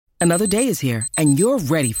Another day is here, and you're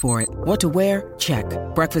ready for it. What to wear? Check.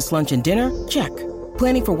 Breakfast, lunch, and dinner? Check.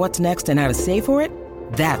 Planning for what's next and how to save for it?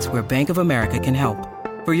 That's where Bank of America can help.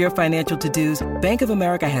 For your financial to-dos, Bank of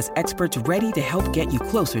America has experts ready to help get you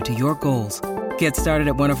closer to your goals. Get started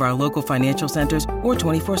at one of our local financial centers or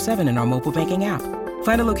 24/7 in our mobile banking app.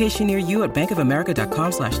 Find a location near you at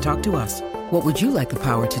bankofamerica.com/talktous. What would you like the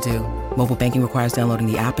power to do? Mobile banking requires downloading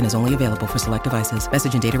the app and is only available for select devices.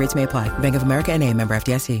 Message and data rates may apply. Bank of America N.A., member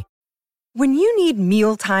FDIC. When you need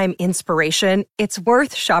mealtime inspiration, it's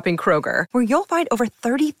worth shopping Kroger, where you'll find over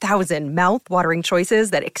 30,000 mouth-watering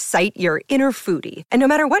choices that excite your inner foodie. And no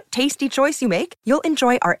matter what tasty choice you make, you'll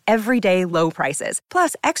enjoy our everyday low prices,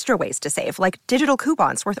 plus extra ways to save, like digital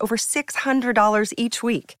coupons worth over $600 each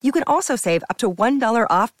week. You can also save up to $1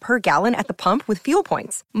 off per gallon at the pump with fuel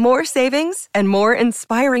points. More savings and more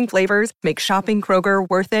inspiring flavors make shopping Kroger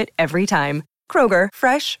worth it every time. Kroger,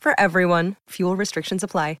 fresh for everyone. Fuel restrictions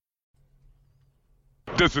apply.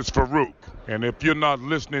 This is Farouk, and if you're not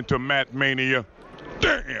listening to Matt Mania,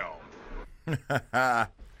 damn!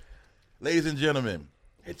 Ladies and gentlemen,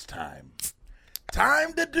 it's time.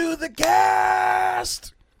 Time to do the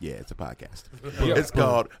cast! Yeah, it's a podcast. It's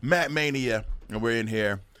called Matt Mania, and we're in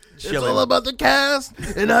here chilling. It's all about the cast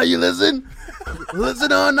and how you listen.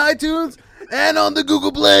 Listen on iTunes and on the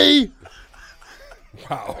Google Play.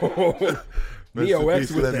 Wow.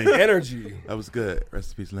 NeoX with the energy. That was good. Rest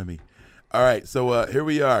in peace, Lemmy. All right, so here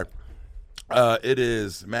we are. It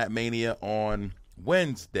is Matt Mania on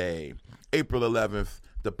Wednesday, April 11th,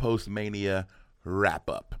 the Post-Mania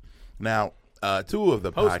wrap-up. Now, two of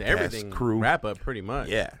the podcast crew. Wrap-up, pretty much.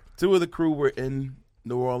 Yeah, two of the crew were in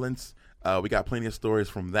New Orleans. We got plenty of stories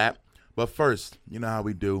from that. But first, you know how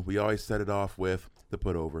we do. We always set it off with the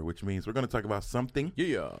put-over, which means we're going to talk about something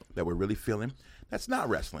that we're really feeling that's not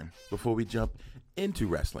wrestling before we jump into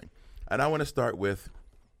wrestling. And I want to start with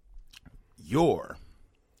your,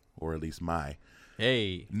 or at least my,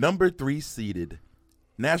 number 3 seeded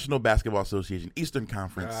National Basketball Association Eastern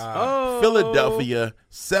Conference Philadelphia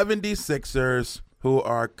 76ers, who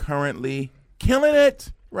are currently killing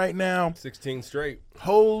it right now. 16 straight.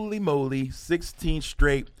 Holy moly, 16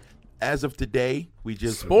 straight. As of today, we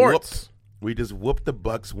just whooped the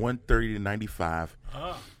Bucks 130-95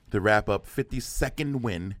 to wrap up 52nd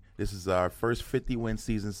win. This is our first 50-win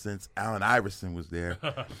season since Allen Iverson was there.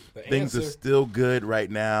 Things are still good right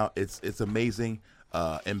now. It's amazing.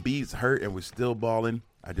 Embiid's hurt, and we're still balling.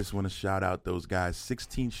 I just want to shout out those guys.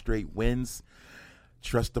 16 straight wins.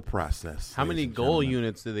 Trust the process. How many goal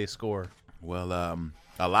units did they score? Well,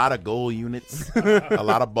 a lot of goal units. A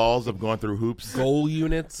lot of balls have gone through hoops. Goal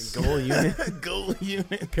units. Goal units. Goal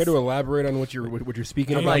units. Care to elaborate on what you're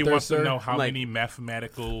speaking about he there, wants sir? to know how many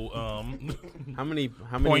mathematical how many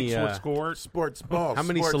points were scored. Sports balls. How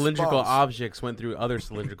many cylindrical objects went through other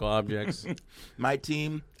cylindrical objects? My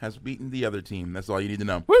team has beaten the other team. That's all you need to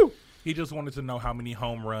know. Woo! He just wanted to know how many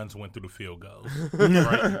home runs went through the field goals.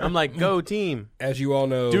 Right? I'm like, go team. As you all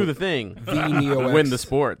know, do the thing. The NeoX, win the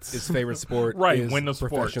sports. His favorite sport is win the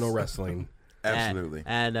professional sports. wrestling. Absolutely.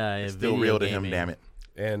 And it's still real to him, damn it.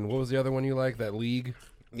 And what was the other one you like? That league?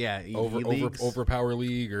 Yeah, Overpower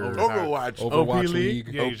League or Overwatch League.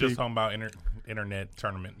 Yeah, he's just talking about internet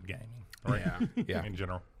tournament gaming. Right? Yeah. In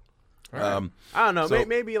general. I don't know. So,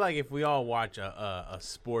 maybe like if we all watch a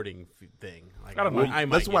sporting thing. Like I don't know.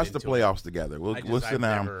 Let's watch the playoffs together. We'll sit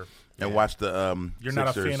down and watch the You're Sixers.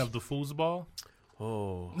 not a fan of the foosball?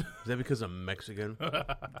 Oh, is that because I'm Mexican?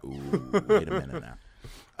 Ooh, wait a minute now.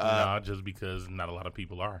 No, just because not a lot of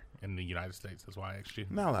people are in the United States. That's why I asked you.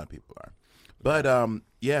 Not a lot of people are. But,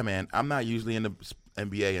 yeah, man, I'm not usually in the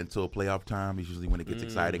NBA until playoff time. It's usually when it gets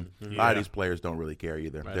exciting. A lot of these players don't really care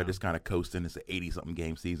either. They're just kind of coasting. It's an 80-something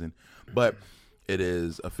game season. But it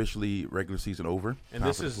is officially regular season over. And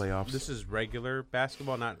this is playoffs. This is regular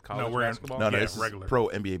basketball, not college basketball? No, yeah, this regular. is pro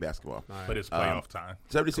NBA basketball. Right. But it's playoff time.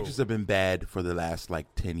 76ers have been bad for the last,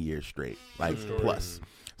 10 years straight, plus.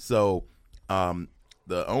 So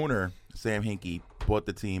the owner, Sam Hinkie, bought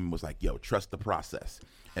the team, was like, yo, trust the process.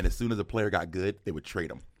 And as soon as a player got good, they would trade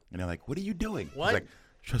him. And they're like, what are you doing? What? He's like,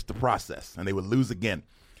 trust the process. And they would lose again.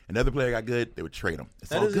 Another player got good, they would trade him. It's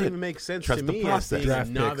that all doesn't good. even make sense Trust to the me process. as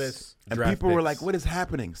a novice. And people were like, what is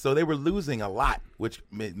happening? So they were losing a lot, which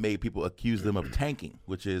made people accuse them of tanking,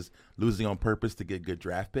 which is losing on purpose to get good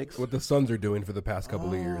draft picks. What the Suns are doing for the past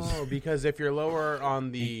couple of years. Oh, because if you're lower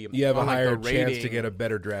on the you have a higher rating, chance to get a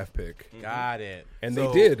better draft pick. Got it. And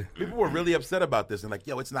so they did. People were really upset about this and like,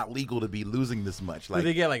 yo, it's not legal to be losing this much. Did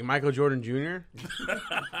they get like Michael Jordan Jr.?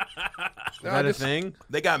 Is that a thing?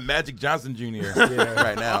 They got Magic Johnson Jr.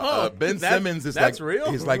 right now. Ben That- Simmons is that's like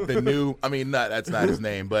real? He's like the new. I mean, that's not his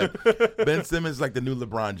name, but Ben Simmons is like the new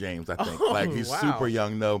LeBron James. I think. Like he's wow. super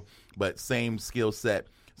young though, but same skill set.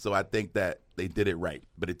 So I think that they did it right,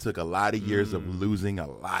 but it took a lot of years of losing a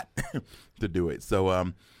lot to do it. So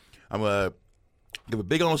I'm gonna give a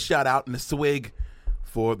big old shout out and a swig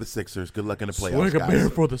for the Sixers. Good luck in the playoffs,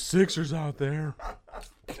 guys. for the Sixers out there.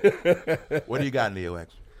 What do you got, Neo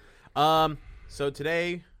X? So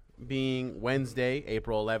today being Wednesday,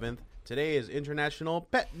 April 11th, today is International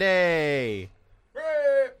Pet Day.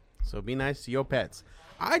 So be nice to your pets.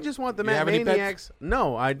 I just want the You Matt have any pets? Maniacs.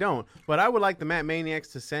 No, I don't. But I would like the Matt Maniacs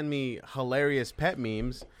to send me hilarious pet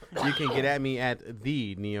memes. You can get at me at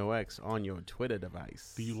the NeoX on your Twitter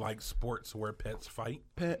device. Do you like sports where pets fight?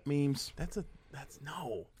 Pet memes. That's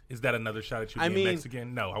no. Is that another shot at you I being mean,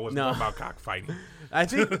 Mexican? No, I wasn't no. talking about cockfighting. I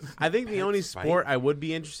think the only fight? sport I would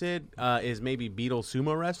be interested is maybe Beetle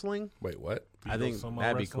sumo wrestling. Wait, what? I think sumo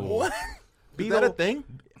that'd be wrestling? cool. What? Beetle, Is that a thing?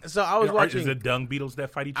 So I was watching. Is it dung beetles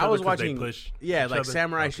that fight each I other? was 'cause watching. They push Yeah, each like other?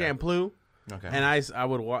 Samurai Okay. Champloo. Okay. And I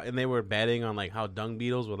would watch, and they were betting on like how dung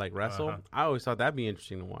beetles would like wrestle. Uh-huh. I always thought that'd be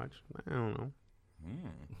interesting to watch. I don't know.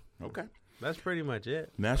 Okay. That's pretty much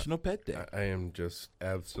it. National Pet Day. I am just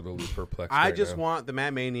absolutely perplexed. I right just now. want the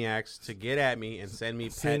Matt Maniacs to get at me and send me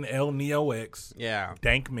Send pet. El Neo X Yeah,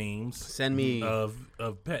 dank memes send me of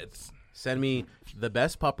pets. send me the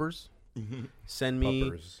best puppers. Send me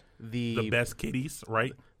Puppers. The best kitties,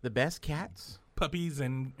 right? the best cats. Puppies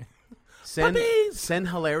and Send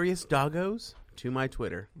hilarious doggos to my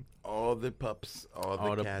Twitter. All the pups,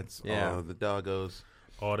 all the cats, yeah. all the doggos.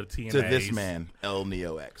 all the TNAs. To this man, El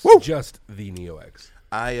Neo X. Just the Neo X.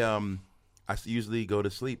 I usually go to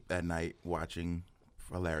sleep at night watching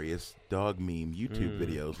hilarious dog meme YouTube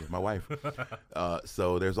videos with my wife.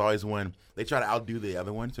 So there's always one. They try to outdo the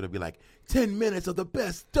other one, so they'll be like 10 minutes of the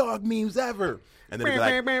best dog memes ever, and then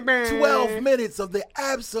it'll be like 12 minutes of the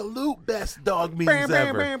absolute best dog memes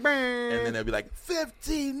ever, and then they'll be like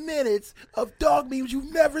 15 minutes of dog memes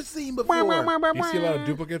you've never seen before, You see a lot of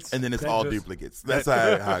duplicates? and then it's That all just- duplicates. That's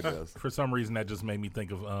how it goes. For some reason, that just made me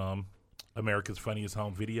think of America's Funniest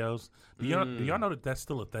Home Videos. Do y'all know that that's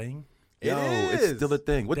still a thing? Yo, is. it's still a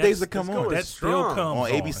thing. What That's- days it come it's on? going That still strong.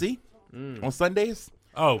 comes On ABC? On Sundays?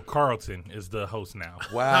 Oh, Carlton is the host now.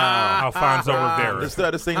 Wow. Alfonso Rivera. They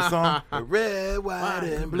start the same song. Red, white,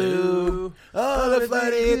 and blue. All the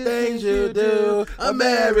funny things you do.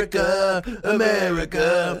 America,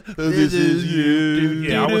 America, this is you.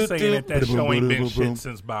 Yeah, I was saying that show ain't been shit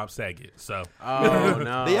since Bob Saget. So Oh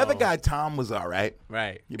no. The other guy, Tom, was all right.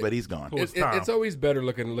 right? Yeah, but he's gone. Who was It- Tom? it's always better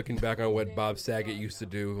looking back on what Bob Saget used to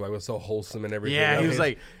do. Like, it was so wholesome and everything. Yeah, he was His-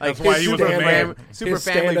 like That's why he was super a man. super his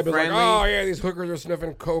family stand-up is friendly. like, oh yeah, these hookers are sniffing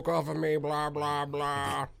coke off of me, blah blah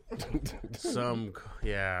blah.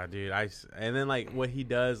 Yeah, dude. And then like what he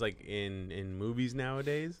does like in movies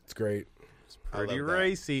nowadays, It's great. pretty love that.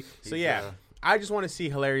 racy. So He's, yeah, I just want to see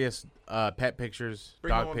hilarious pet pictures, dog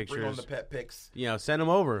Bring on pictures. the pet pics. You know, send them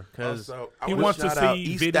over because Also, He I want wants to shout out see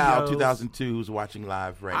East Style videos. 2002 who's watching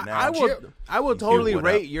live right now. I will totally what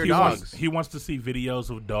rate up? your he dogs. wants to see videos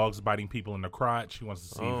of dogs biting people in the crotch. He wants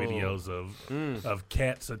to see videos of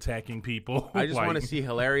cats attacking people. I just Like, want to see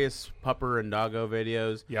hilarious pupper and doggo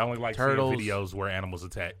videos. Yeah, I only like turtles. seeing videos where animals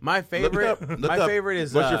attack. My favorite, up. Look my up. favorite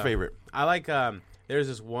is What's your favorite? I like there's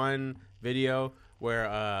this one video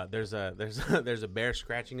where there's a bear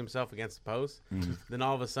scratching himself against the post. Mm-hmm. Then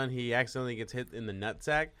all of a sudden he accidentally gets hit in the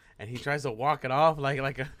nutsack and he tries to walk it off like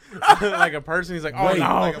a like a person. He's like, oh Wait,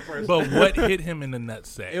 no! but what hit him in the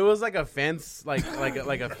nutsack? It was like a fence, like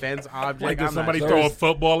a fence object. Like, did I'm not somebody sure. throw a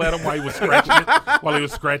football at him while he was scratching it? While he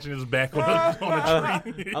was scratching his back on a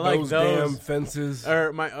tree? I like those those. damn fences.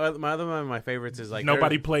 Or my other one of my favorites is like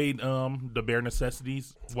Nobody played the bare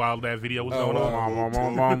necessities while that video was going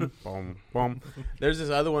on. There's this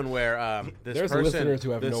other one where this There's person, listeners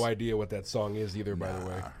who have this- no idea what that song is either. By the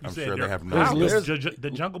way, You I'm said sure they there- have no Wow, idea.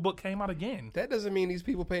 the Jungle Book came out again. that doesn't mean these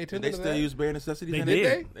people pay Did attention they to still that. use bare necessities They in did.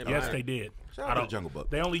 it? They don't Yes, have- they did. Shout out to Jungle Book.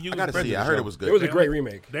 They only used. I gotta see. I heard it was good. It was a great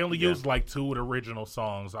remake. They only used like two of the original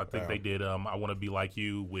songs. I think they did "I Want to Be Like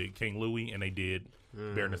You" with King Louie, and they did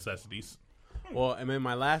 "Bare Necessities." Well, and then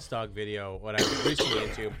my last dog video, what I was recently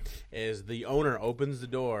into, is the owner opens the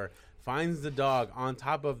door, finds the dog on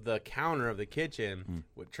top of the counter of the kitchen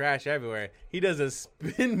with trash everywhere. He does a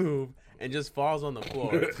spin move and just falls on the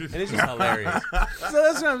floor, and it's just hilarious. So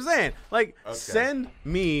that's what I'm saying. Like, send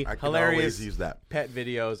me I can hilarious always use that. pet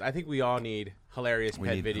videos. I think we all need hilarious We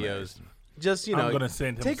pet need videos. hilarious. Just you know, I'm gonna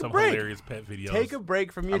send him take some a break. hilarious pet videos. Take a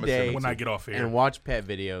break from your I'ma send day them when I get off air. and watch pet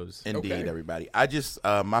videos. Indeed, Okay. everybody. I just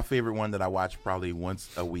my favorite one that I watch probably once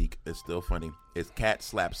a week is still funny. It's Cat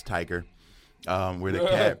Slaps Tiger. where the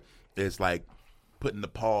cat is like putting the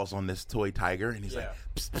paws on this toy tiger, and he's like,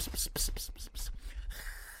 pss, pss, pss, pss, pss, pss, pss,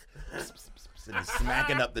 pss, and he's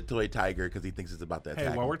smacking up the toy tiger because he thinks it's about that. Hey,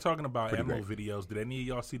 tiger. while we're talking about Pretty animal great. videos, did any of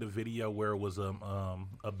y'all see the video where it was a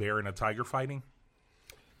bear and a tiger fighting?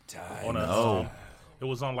 No. It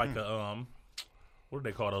was on like a what do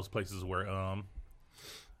they call those places where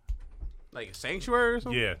Like a sanctuary or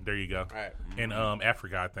something? yeah, there you go. All right. In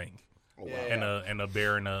Africa, I think. And a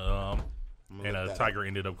bear and a tiger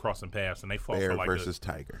ended up crossing paths, and they fought Bear for like versus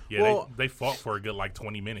tiger. Yeah, Well- they fought for a good like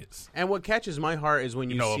 20 minutes. And what catches my heart is when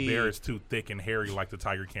you, You know, see a bear is too thick and hairy, like the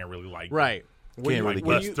tiger can't really like. right. When, Can't you- really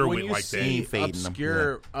when bust you, through when it you like that. see Ain't fading them,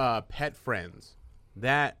 obscure pet friends,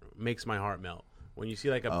 that makes my heart melt. When you see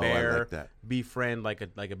like a I bear like that. befriend like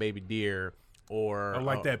a baby deer, or I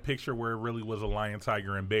like that picture where it really was a lion,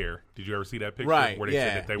 tiger, and bear. Did you ever see that picture? Right, Where they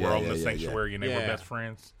yeah. said that they were Yeah, all in yeah, the yeah, sanctuary and they were Yeah. best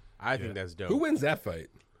friends. I think that's dope. Who wins that fight?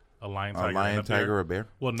 A lion, A tiger, lion, and a bear. tiger, or bear?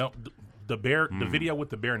 Well, no, the bear. The video with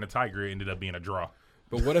the bear and the tiger ended up being a draw.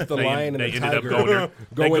 But what if the They- lion and they the ended up tiger going there-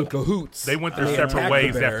 go they in go- cahoots? They went their and separate attack the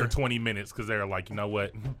ways bear? after 20 minutes because they're like, you know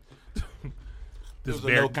what? This was a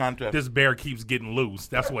bear, no contest. this bear keeps getting loose.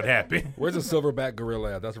 That's what happened. Where's the silverback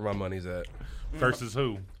gorilla at? That's where my money's at. Versus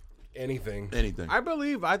who? Anything. Anything. I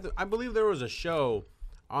believe there was a show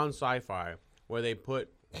on Sci-Fi where they put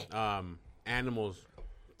animals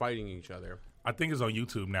fighting each other. I think it's on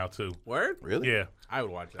YouTube now too. Word? Really? Yeah. I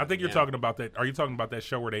would watch that. I think you're yeah. talking about that. Are you talking about that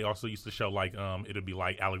show where they also used to show like it'd be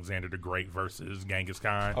like Alexander the Great versus Genghis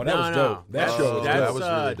Khan? Oh, that was dope. That show was that dope. was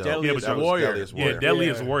really dope. Deadliest Yeah, but Warrior. Deadliest Yeah, Warrior.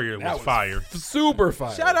 Deadliest Yeah. Warrior That was fire. Super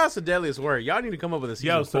fire. Shout out to Deadliest Warrior. Y'all need to come up with a season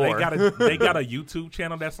Yo, so 4. they got a YouTube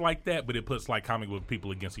channel that's like that, but it puts like comic book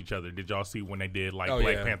people against each other. Did y'all see when they did like Oh,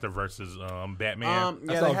 Black yeah. Panther versus Batman?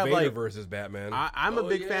 I yeah, saw they have Vader like. versus Batman. I'm a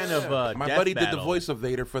big fan of My Death buddy did the Battle. voice of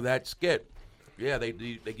Vader for that skit. Yeah, they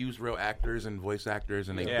use real actors and voice actors,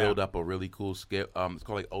 and they Yeah. build up a really cool skit. It's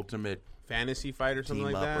called like Ultimate Fantasy Fight or something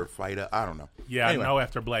Team like Up that. or Fighter. I don't know. Yeah, Anyway. I know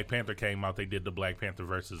after Black Panther came out, they did the Black Panther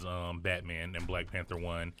versus Batman, and Black Panther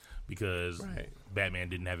won because Right. Batman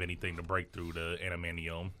didn't have anything to break through the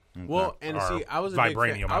adamantium. Well, and Or see, I was a big fan.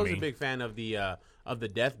 vibranium, I I was a mean. big fan of the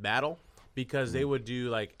Death Battle because they would do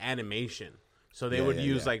like animation. So they would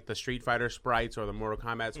use like the Street Fighter sprites or the Mortal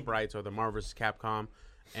Kombat sprites or the Marvel vs. Capcom,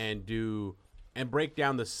 and break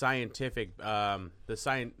down the scientific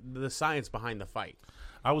the science behind the fight.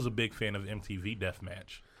 I was a big fan of MTV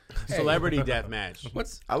Deathmatch. Celebrity Deathmatch.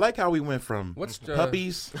 What's I like how we went from What's the-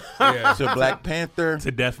 puppies yeah. to Black Panther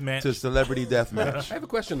To Deathmatch. to Celebrity Deathmatch. I have a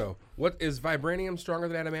question though. What is vibranium stronger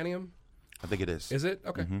than adamantium? I think it is. Is it?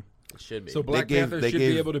 Okay. It should be. So Black gave- Panther they should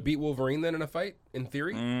gave- be able to beat Wolverine then in a fight, in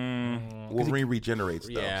theory? Wolverine regenerates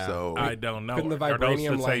though, Yeah. so I don't know. Couldn't the Are those the vibranium,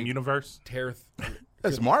 same like- universe? Tear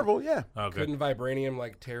it's Marvel. Yeah, Okay. couldn't vibranium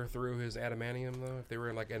like tear through his adamantium though if they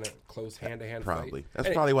were like in a close hand-to-hand probably. fight? That's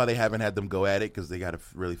Hey, probably why they haven't had them go at it because they got to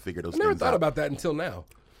really figure those I never things thought out. about that until now.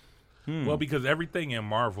 Well, because everything in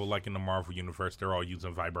Marvel, like in the Marvel universe, they're all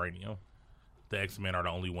using vibranium. The X-Men are the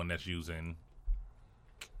only one that's using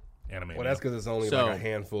adamantium. Well, that's because it's only So, like a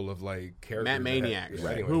handful of like characters. Matt that- Maniacs. yeah,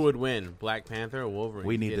 anyways. Who would win, Black Panther or Wolverine?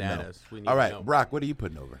 We need Get to at know. us. We need All to right, know. Brock, what are you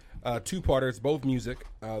putting over? Two-parters, both music.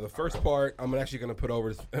 The first part, I'm actually going to put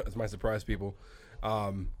over as my surprise people.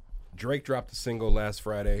 Drake dropped a single last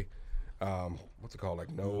Friday. What's it called?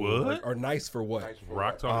 Like no What? or nice for what?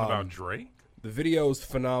 Rock talking about Drake. The video's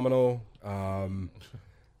phenomenal.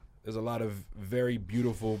 There's a lot of very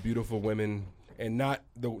beautiful, beautiful women, and not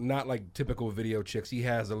like typical video chicks. He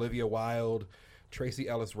has Olivia Wilde, Tracy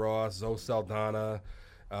Ellis Ross, Zoe Saldana,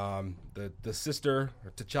 the sister,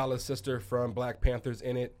 T'Challa's sister from Black Panther's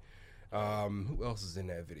in it. Who else is in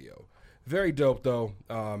that video? Very dope though.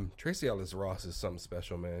 Tracy Ellis Ross is something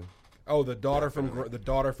special, man. Oh, the daughter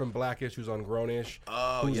from Blackish, who's on Grownish.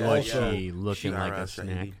 Oh, who's yeah, also She looking like a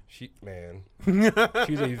Shahidi. snack.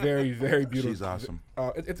 she's a very, very beautiful. She's awesome.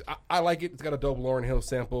 I like it. It's got a dope Lauryn Hill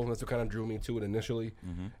sample. That's what kind of drew me to it initially.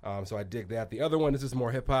 So I dig that. The other one, this is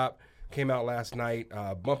more hip hop. Came out last night.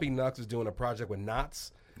 Bumpy Nux is doing a project with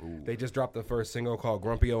Knots. They just dropped the first single called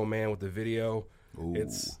 "Grumpy Old Man" with the video.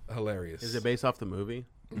 It's hilarious. Is it based off the movie?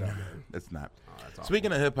 No, man. It's not.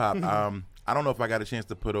 Speaking of hip hop, I don't know if I got a chance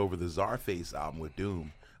to put over the Czarface album with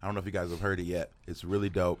Doom. I don't know if you guys have heard it yet. It's really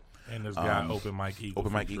dope. And this guy, Open Mike Eagle.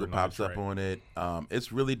 Open Mike Eagle featuring pops the up track. on it.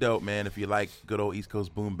 It's really dope, man. If you like good old East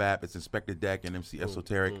Coast boom bap, it's Inspector Deck and MC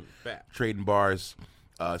Esoteric boom, bap. trading bars.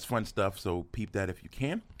 It's fun stuff, so peep that if you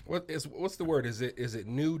can. What's the word? Is it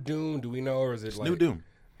new Doom? Do we know, or is it like New Doom.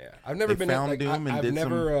 Yeah, I've never They been found like, Doom and I've did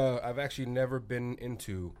never. I've actually never been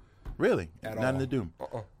into. Really? At Not all. in the Doom.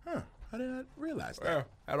 Uh-uh. Huh. I did not realize that.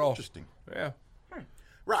 Yeah, at all. Interesting. Yeah.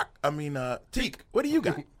 Teak, what do you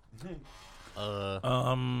got?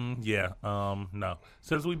 No.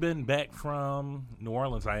 Since we've been back from New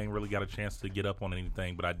Orleans, I ain't really got a chance to get up on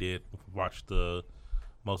anything, but I did watch the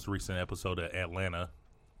most recent episode of Atlanta.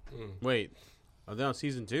 Wait, are they on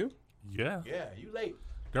season 2? Yeah. Yeah, you late.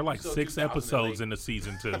 They're like 6 episodes into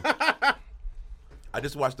season 2. I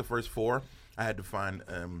just watched the first 4. I had to find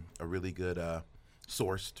a really good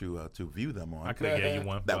source to view them on. I could have gave you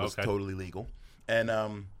one. That was totally legal. And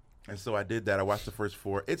so I did that. I watched the first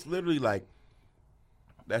 4. It's literally like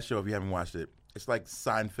that show, if you haven't watched it, it's like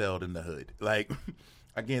Seinfeld in the hood. Like,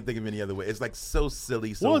 I can't think of any other way. It's like so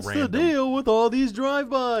silly, so What's random. the deal with all these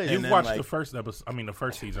drive-bys? You've then, watched like- the first episode. I mean, the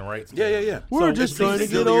first season, right? Yeah. We're So just it's trying to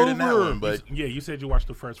get sillier than that over. one, but Yeah, you said you watched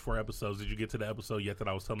the first 4 episodes. Did you get to the episode yet that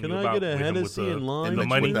I was telling Can you I about? get a with him with Hennessy the- and lime and the between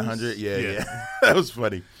money? with the us? 100, Yeah. yeah. That was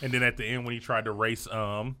funny. And then at the end when he tried to race,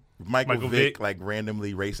 Michael Vick like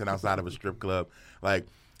randomly racing outside of a strip club. Like,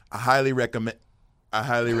 I highly recommend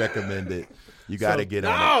it. You got to get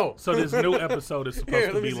on it. So this new episode is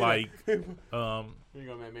supposed to be like, Here you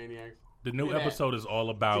go, man, Maniacs. the new Look at that. episode is all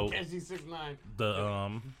about Catch these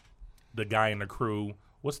 6'9". the guy in the crew.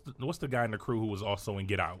 What's the guy in the crew who was also in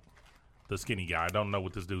Get Out? The skinny guy. I don't know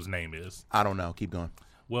what this dude's name is. I don't know. Keep going.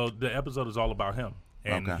 Well, the episode is all about him,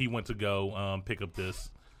 and Okay. he went to go pick up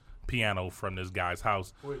this piano from this guy's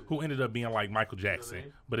house, who ended up being like Michael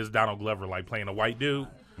Jackson, but it's Donald Glover like playing a white dude.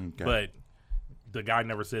 Okay. But the guy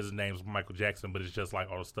never says his name's Michael Jackson, but it's just like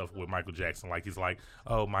all the stuff with Michael Jackson. Like he's like,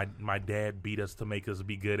 oh, my dad beat us to make us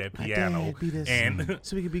be good at piano, dad beat us and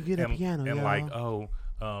so we could be good at piano, and y'all. like, oh,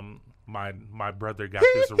 my brother got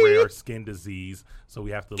this rare skin disease, so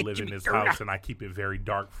we have to live in this house, and I keep it very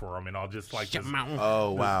dark for him, and I'll just like this,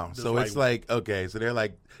 Oh, wow. this So it's like, okay, so they're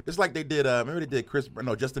like, just like they did, remember they did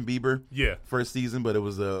Justin Bieber? Yeah. First season, but it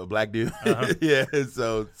was a black dude. Yeah,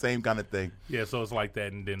 so same kind of thing. yeah. So it's like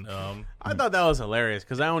that, and then I thought that was hilarious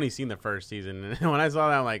because I only seen the first season, and when I saw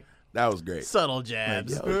that, I'm like, That was great. subtle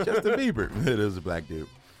jabs. Yo, it's Justin Bieber. It is a black dude.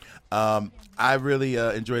 I really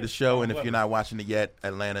enjoyed the show, and if you're not watching it yet,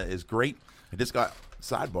 Atlanta is great. I just got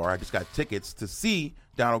tickets to see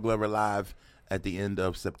Donald Glover live at the end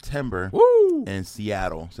of September in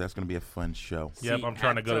Seattle. So that's going to be a fun show. yep, I'm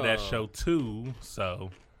trying to go to that show too. So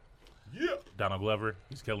yeah, Donald Glover,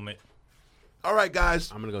 he's killing it. All right,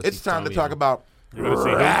 guys. I'm gonna go It's see time to Tommy. talk about You gonna see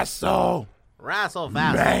who? WrestleMania. Rassle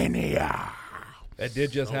That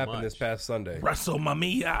did just happen much. this past Sunday.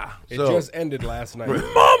 WrestleMania, It So- just ended last night.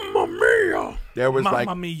 Mamma Mia! There was Mamma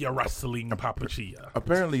like Mia, wrestling Papa Chia.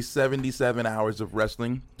 apparently 77 hours of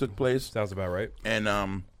wrestling took place, Sounds about right.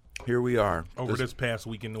 and here we are. Over this past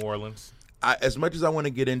week in New Orleans. As much as I want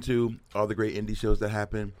to get into all the great indie shows that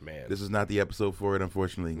happen, Man. this is not the episode for it.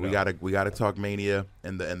 Unfortunately, we gotta talk Mania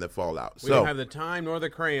and the fallout. We So don't have the time nor the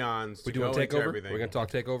crayons We to doing go into Takeover? everything. We're going to talk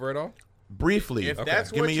Takeover at all? briefly, If that's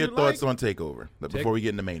give what me you your thoughts like. on Takeover before we get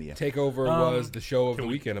into Mania. Takeover was the show of the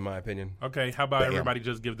weekend, in my opinion. Okay, how about Bam. everybody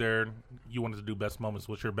just give their? You wanted to do best moments.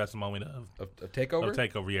 What's your best moment of Of Takeover?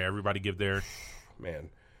 Takeover? Yeah, everybody give their. Man.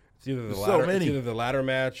 It's either the So ladder, many. it's either the ladder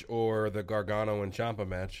match or the Gargano and Ciampa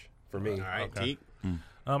match for me. All right, Okay. Teak.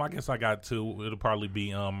 I guess I got 2. It'll probably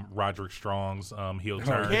be Roderick Strong's heel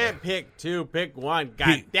turn. Can't pick 2, pick 1. He-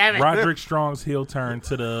 God damn it. Roderick Strong's heel turn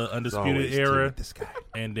to the It's Undisputed always two Era, with this guy.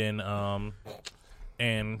 and then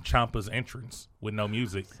and Ciampa's entrance with no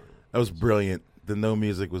music. That was brilliant. The no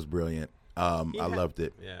music was brilliant. I loved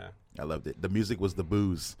it. Yeah. I loved it. The music was the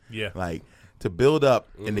booze. Yeah. Like to build up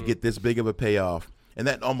and to get this big of a payoff. And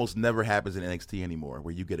that almost never happens in NXT anymore,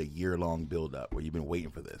 where you get a year-long build-up, where you've been waiting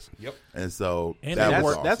for this. Yep. And so And that that's-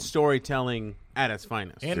 was awesome. That's storytelling at its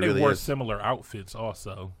finest. And It they really wore is. similar outfits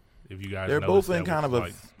also. If you guys They're noticed both in that kind of a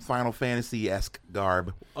was Final Fantasy-esque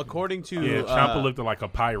garb. According to yeah, Ciampa looked like a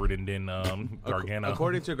pirate, and then Gargano.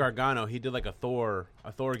 according to Gargano, he did like a Thor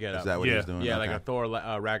getup. Is that what Yeah. he's doing? Yeah, Okay. like a Thor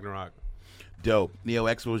Ragnarok. Dope. Neo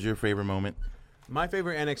X, what was your favorite moment? My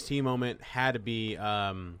favorite NXT moment had to be,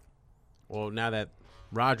 well, now that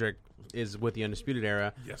Roderick is with the Undisputed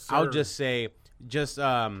Era, Yes, I'll sir. just say,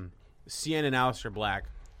 Cien and Aleister Black.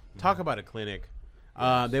 Talk about a clinic.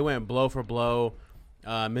 They went blow for blow.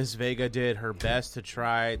 Miss Vega did her best to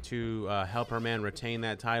try to help her man retain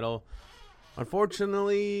that title.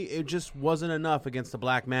 Unfortunately, it just wasn't enough against the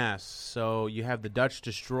Black Mass. So you have the Dutch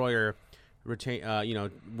Destroyer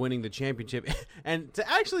winning the championship, and to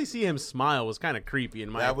actually see him smile was kind of creepy in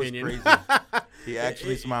my That was opinion. crazy. He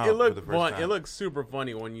actually smiled It looked for the first time. It looked super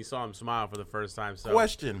funny when you saw him smile for the first time. So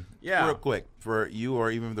Question, Yeah. real quick, for you or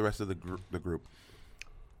even the rest of the group.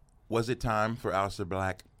 Was it time for Aleister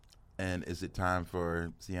Black, and is it time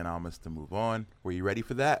for Cien Almas to move on? Were you ready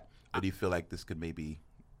for that, or do you feel like this could maybe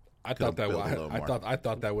I thought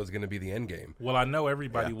that was going to be the end game. Well, I know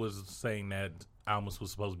everybody was saying that Almas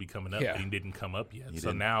was supposed to be coming up, but he didn't come up yet.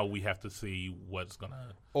 Now we have to see what's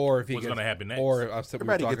gonna happen next. Or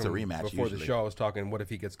everybody gets a rematch before usually. the show. I was talking. What if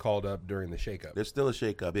he gets called up during the shakeup? There's still a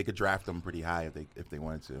shakeup. They could draft him pretty high if they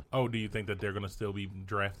wanted to. Oh, do you think that they're gonna still be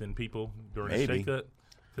drafting people during the Maybe. shakeup?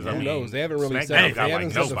 Who knows? They haven't really said. They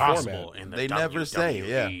haven't said the format. They never say.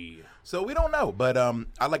 Yeah. So we don't know, but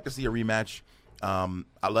I'd like to see a rematch.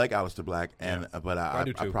 I like Aleister Black, but I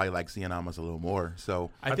probably like seeing Almas a little more. So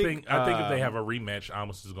I think if they have a rematch,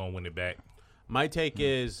 Almas is going to win it back. My take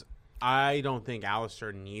is I don't think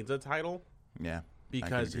Aleister needs a title. Yeah,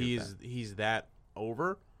 because he's that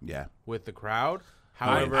over. Yeah, with the crowd.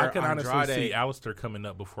 However, I can honestly Andrade, see Aleister coming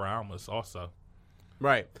up before Almas also.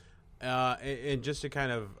 Right. And just to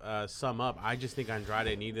kind of sum up, I just think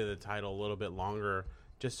Andrade needed the title a little bit longer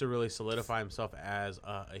just to really solidify himself as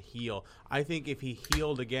a heel. I think if he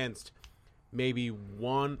healed against maybe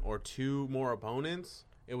one or two more opponents,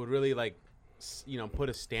 it would really put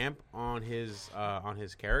a stamp on his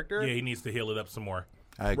character. Yeah, he needs to heal it up some more.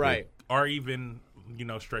 I agree. Right. Or even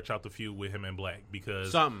stretch out the feud with him and Black,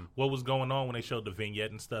 because what was going on when they showed the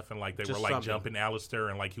vignette and stuff, and they Just were jumping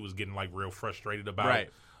Aleister, and he was getting real frustrated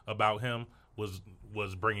about him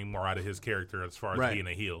was bringing more out of his character as far as being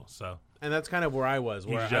a heel. So. And that's kind of where I was.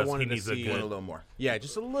 Where I wanted to see a little more. Yeah,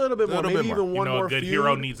 just a little bit more. Maybe even one more. A good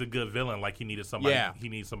hero needs a good villain. He needed somebody. Yeah. He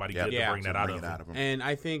needs somebody good to bring that out of him. And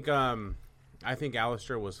I think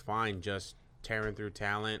Aleister was fine just tearing through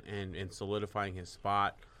talent and solidifying his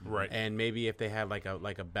spot. Right. And maybe if they had like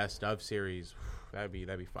a best of series, that'd be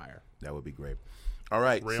fire. That would be great. All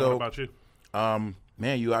right. Ray, so what about you?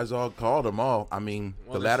 Man, you guys all called them all. I mean,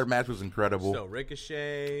 the ladder match was incredible. Still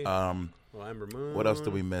Ricochet. Ember Moon. What else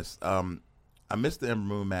did we miss? I missed the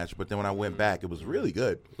Ember Moon match, but then when I went back, it was really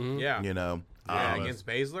good. Yeah. Against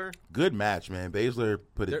Baszler. Good match, man. Baszler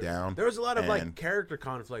put it down. There was a lot of character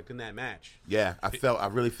conflict in that match. Yeah, I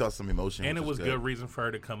really felt some emotion. And it was good reason for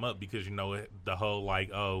her to come up, because the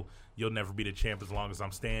whole you'll never be the champ as long as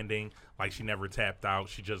I'm standing. She never tapped out.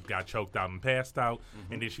 She just got choked out and passed out,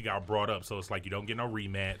 and then she got brought up. So it's you don't get no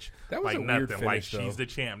rematch. That was a nothing. Weird finish, she's the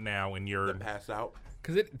champ now, and you're the pass out.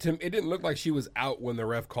 Because it didn't look like she was out when the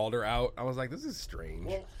ref called her out. I was like, this is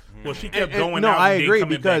strange. Well, she kept going out. I and agree,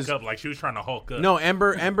 coming because back up she was trying to Hulk up. No,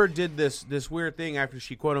 Ember did this weird thing after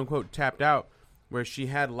she quote unquote tapped out, where she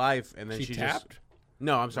had life and then she tapped. Just,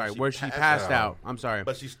 no, I'm sorry, where she passed out. I'm sorry,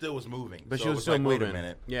 but she still was moving. But she was still moving. Wait a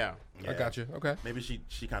minute. Yeah. I got you. Okay. Maybe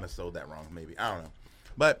she kind of sold that wrong. Maybe I don't know,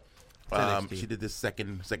 but she did this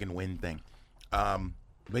second win thing.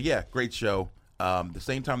 But yeah, great show. The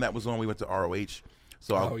same time that was on, we went to ROH.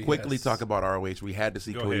 So I'll quickly talk about ROH. We had to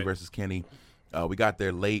see Cody versus Kenny. We got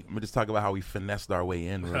there late. Let me just talk about how we finessed our way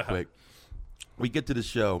in real quick. We get to the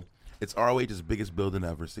show. It's ROH's biggest building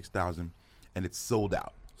ever, 6,000, and it's sold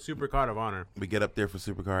out. Supercard of Honor. We get up there for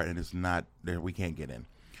Supercard, and it's not there. We can't get in.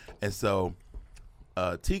 And so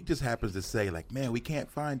Teak just happens to say, man, we can't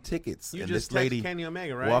find tickets. You and just this lady Kenny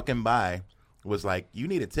Omega, right? walking by was like, you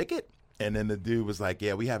need a ticket? And then the dude was like,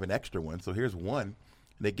 yeah, we have an extra one, so here's one.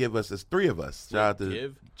 They give us, it's three of us. Shout out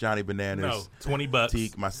to Johnny Bananas. No, $20.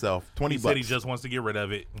 Teak, myself. $20. He said he just wants to get rid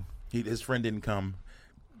of it. His friend didn't come.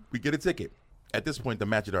 We get a ticket. At this point, the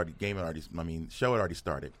show had already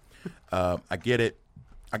started. I get it.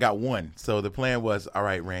 I got one. So the plan was, all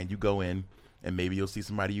right, Rand, you go in, and maybe you'll see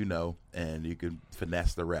somebody you know, and you can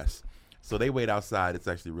finesse the rest. So they wait outside. It's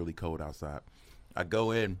actually really cold outside. I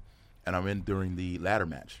go in, and I'm in during the ladder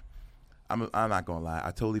match. I'm not going to lie.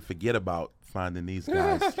 I totally forget about finding these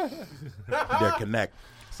guys, their connect.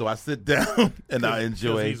 So I sit down and I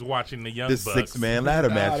enjoy he's watching the Young this Bucks. 6-man ladder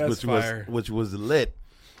match, that's which was lit.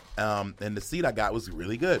 And the seat I got was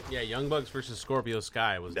really good. Yeah, Young Bucks versus Scorpio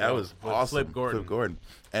Sky was awesome. Flip Gordon.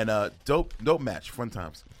 And dope match, fun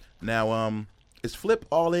times. Now, is Flip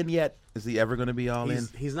all in yet? Is he ever going to be all in?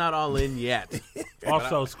 He's not all in yet.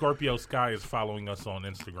 Also, Scorpio Sky is following us on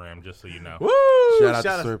Instagram, just so you know. Woo! Shout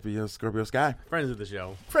out to Scorpio Sky. Friends of the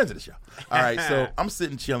show. All right, so I'm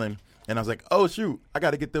sitting chilling, and I was like, oh, shoot, I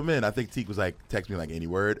got to get them in. I think Teak was like, text me any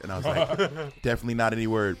word, and I was like, definitely not any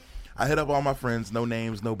word. I hit up all my friends, no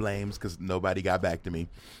names, no blames, because nobody got back to me.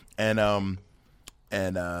 And so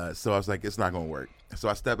I was like, it's not going to work. So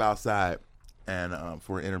I step outside and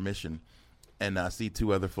for an intermission, and I see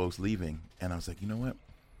two other folks leaving. And I was like, you know what?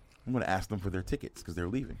 I'm going to ask them for their tickets because they're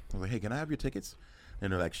leaving. I was like, hey, can I have your tickets?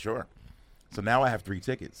 And they're like, sure. So now I have 3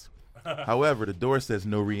 tickets. However, the door says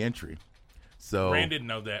no re-entry. So Rand didn't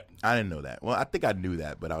know that. I didn't know that. Well, I think I knew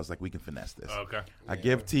that, but I was like, we can finesse this. Okay. I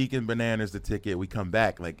give Teak and Bananas the ticket. We come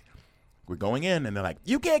back. we're going in, and they're like,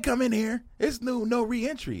 you can't come in here. It's no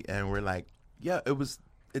re-entry. And we're like, yeah,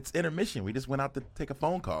 it's intermission. We just went out to take a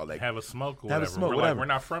phone call. Like, have a smoke or have a whatever. smoke, We're whatever. like, we're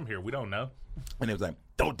not from here. We don't know. And it was like,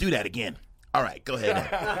 don't do that again. All right, go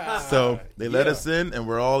ahead. So they let us in, and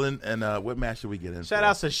we're all in. And what match should we get in? Shout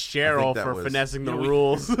out to Cheryl for finessing the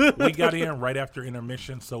rules. We got in right after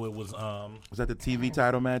intermission, so it was Was that the TV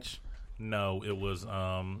title match? No, it was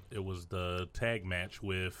the tag match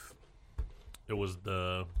with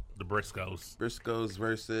the Briscoes. Briscoes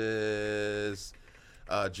versus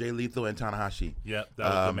Jay Lethal and Tanahashi. Yep, that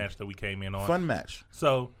was the match that we came in on. Fun match.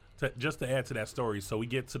 So just to add to that story, so we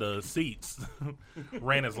get to the seats.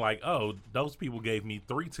 Randall's like, oh, those people gave me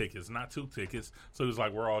 3 tickets, not 2 tickets. So he was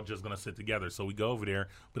like, we're all just going to sit together. So we go over there,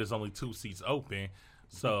 but there's only 2 seats open.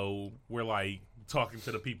 So we're like talking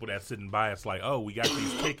to the people that's sitting by us like, oh, we got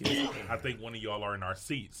these tickets. I think one of y'all are in our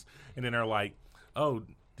seats. And then they're like, oh,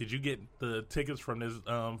 did you get the tickets from this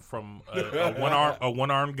from a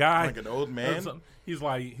one-armed guy? Like an old man? He's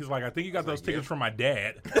like, I think you got those tickets from my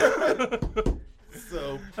dad.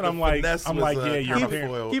 So, and I'm like, yeah, your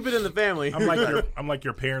parents. Keep it in the family. I'm like,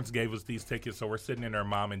 your parents gave us these tickets, so we're sitting in our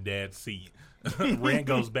mom and dad's seat. Rand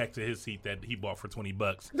goes back to his seat that he bought for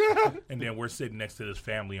 $20, and then we're sitting next to this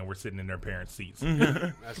family, and we're sitting in their parents' seats.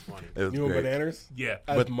 That's funny. it was You and great. bananas? Yeah,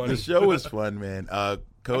 But the show was fun, man.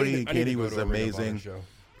 Cody and I need to Kenny go was to a Ring of Honor amazing. show.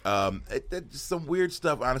 Some weird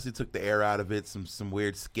stuff honestly took the air out of it. Some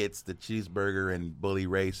weird skits, the cheeseburger and Bully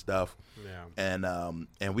Ray stuff. Yeah.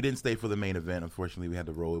 And we didn't stay for the main event. Unfortunately, we had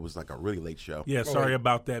to roll. It was like a really late show. yeah. Sorry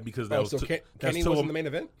about that because that was so that's Kenny too- wasn't the main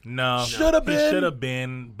event? No, Should have He been. should have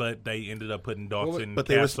been, but they ended up putting Dalton. But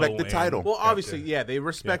they Castle respect the and- title. Well, obviously, yeah, they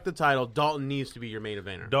respect the title. Dalton needs to be your main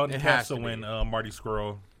eventer. Dalton It has to Castle be. and Marty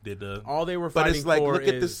Scurll did the. All they were But fighting it's like, for look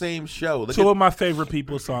at the is same show. Look Two at, of my favorite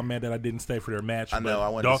people, so I'm mad that I didn't stay for their match. I know. but I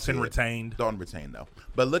wanted Dalton to see it. retained. Dalton retained, though.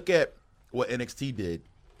 But look at what NXT did.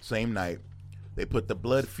 Same night, they put the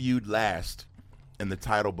Blood feud last and the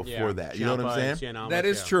title before that. You know what I'm saying? That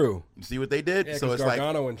is true. You see what they did? Yeah, so because it's like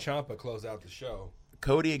Gargano and Ciampa closed out the show.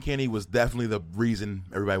 Cody and Kenny was definitely the reason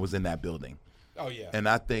everybody was in that building. Oh, yeah. And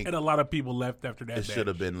I think And a lot of people left after that. it should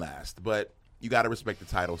have been last. But you got to respect the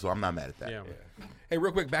title, so I'm not mad at that. Yeah. Hey,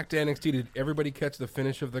 real quick, back to NXT. Did everybody catch the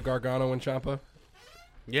finish of the Gargano and Ciampa?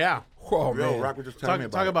 Yeah. Oh, Yo, man. Rock was just telling me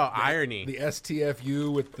Talk about irony. The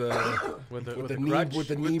STFU with the with the knee crutch. with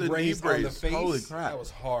the With knee the knee brace on the brace. face. Holy crap. That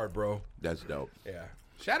was hard, bro. That's dope. Yeah.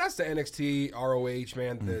 Shout outs to NXT, ROH,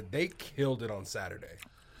 man. They killed it on Saturday.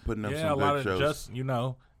 Putting up Yeah, a some lot good of shows. just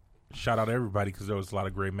shout out to everybody because there was a lot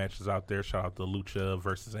of great matches out there. Shout out the Lucha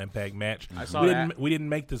versus Impact match. I saw we that. Didn't, we didn't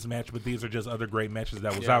make this match, but these are just other great matches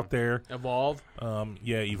that was Yeah. out there. Evolve. Yeah, Evolve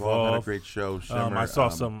had a Evolve. great show. Shimmer, I saw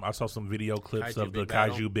some video clips Kaiju of the Big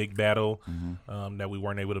Battle. Kaiju Big Battle that we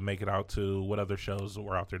weren't able to make it out to. What other shows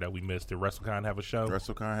were out there that we missed? Did WrestleCon have a show?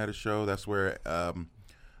 WrestleCon had a show. That's where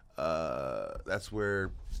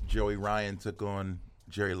Joey Ryan took on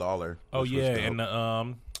Jerry Lawler. Oh which was yeah, dope.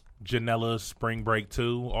 and Janela Spring Break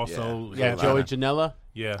 2 also. Yeah, a lot Joey of- Janela.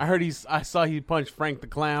 Yeah. I saw he punched Frank the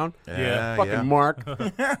Clown. Yeah. Fucking Mark.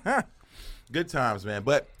 Good times, man.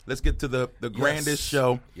 But let's get to the grandest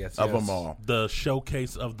show Yes, of yes. them all. The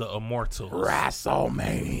showcase of the Immortals.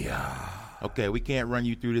 WrestleMania. Okay, we can't run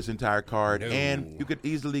you through this entire card, and you could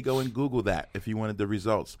easily go and Google that if you wanted the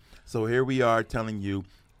results. So here we are telling you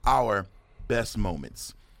our best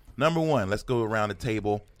moments. Number one, let's go around the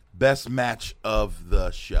table. Best match of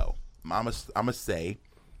the show. I'm gonna say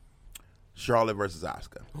Charlotte versus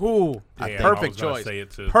Asuka. Ooh, Damn, I perfect was gonna choice. say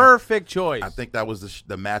it too. Perfect choice. I think that was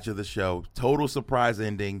the match of the show. Total surprise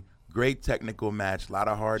ending. Great technical match. A lot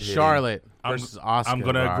of hard hitting. Charlotte versus Asuka. I'm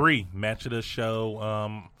gonna Rock. agree. Match of the show.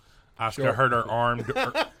 Asuka hurt her arm.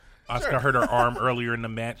 Asuka hurt her arm earlier in the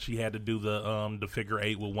match. She had to do the figure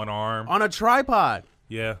 8 with one arm. On a tripod.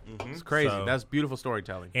 Yeah, It's crazy. So- That's beautiful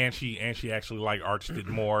storytelling. and she actually like arched it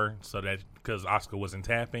more so that because Asuka wasn't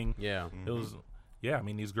tapping. Yeah. It was. Yeah, I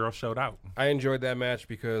mean these girls showed out. I enjoyed that match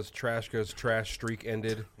because Trashka's trash streak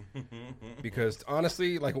ended. Because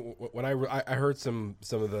honestly, like when I heard some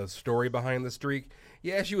of the story behind the streak,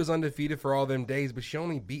 yeah, she was undefeated for all them days, but she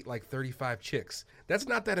only beat like 35 chicks. That's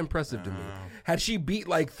not that impressive to me. Had she beat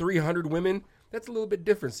like 300 women, that's a little bit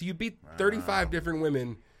different. So you beat 35 different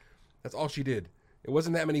women. That's all she did. It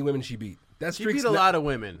wasn't that many women she beat. That She streak's beat a lot of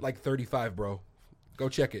women. like 35, bro. Go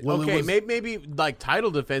check it. Well, it okay, was- maybe like title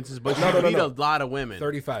defenses, but she No. beat a lot of women.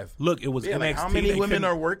 35. Look, it was Yeah, NXT. like, how many They women couldn't-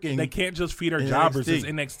 are working They can't just feed her in jobbers. NXT? It's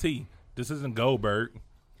NXT. This isn't Goldberg.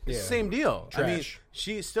 Yeah. Same deal. I mean, Trash.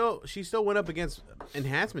 she still went up against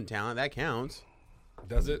enhancement talent. That counts.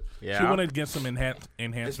 Does it? Yeah. She went against some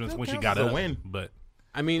enhancements still when she counts got as a up. win. But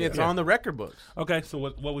I mean, it's on the record books. Okay, so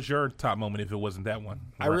what was your top moment if it wasn't that one?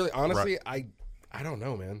 I really, honestly, I don't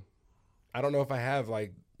know, man. I don't know if I have,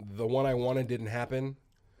 like, the one I wanted didn't happen,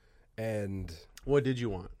 and... What did you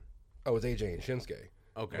want? Oh, it was AJ and Shinsuke.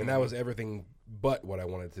 Okay. And that was everything but what I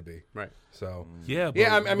wanted it to be. Right. So yeah,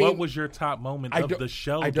 I mean, what was your top moment of the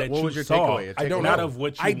show that what you was your saw? takeaway? I don't Not know. of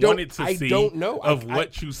what you wanted to see. I don't know. Of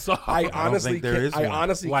what you saw. I honestly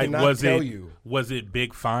cannot tell you. Was it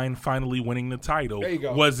Big Fine finally winning the title? There you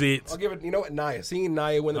go. Was it? I'll give it. You know what, Nia. Seeing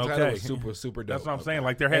Nia win the title was super dope. That's what I'm saying.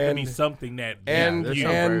 Like there had to be something that and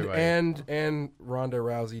Ronda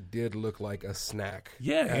Rousey did look like a snack.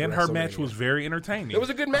 Yeah, and her match was very entertaining. It was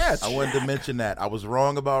a good match. I wanted to mention that. I was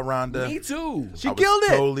wrong about Ronda. Me too. She killed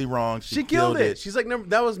it. Totally wrong. She killed it. She's like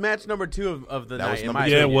that was match number 2 of the night.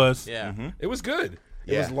 It was. Yeah, it was good.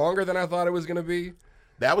 It was longer than I thought it was going to be.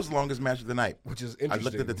 That was the longest match of the night, which is interesting. I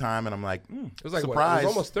looked at the time and I'm like, it was like surprise. It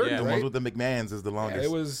was almost 30. The right? ones with the McMahons is the longest. Yeah,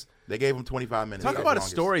 it was. They gave him 25 minutes. Talk about a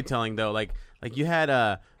storytelling though. Like you had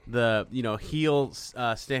the heel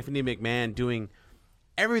Stephanie McMahon doing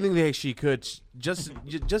everything that she could just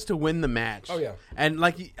to win the match. Oh yeah, and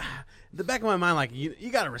like the back of my mind, like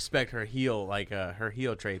you got to respect her heel, like her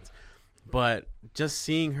heel traits. But just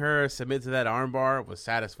seeing her submit to that armbar was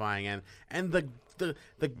satisfying, and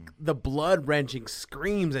the blood wrenching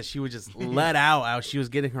screams that she would just let out as she was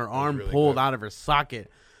getting her arm really pulled out of her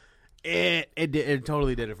socket. It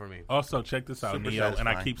totally did it for me. Also, check this out, Neo, and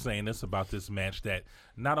I keep saying this about this match, that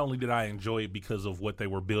not only did I enjoy it because of what they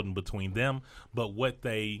were building between them, but what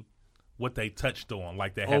they touched on,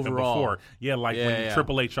 like that happened before. Yeah, like when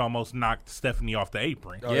Triple H almost knocked Stephanie off the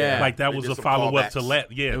apron. Oh, yeah. Like that was a follow-up to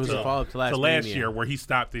it was a follow-up to last year where he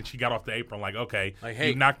stopped and she got off the apron like, okay, hey,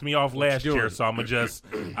 you knocked me off last year, so I'm going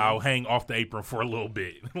to I'll hang off the apron for a little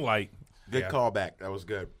bit. Like, good callback. That was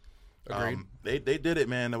good. Agreed. They did it,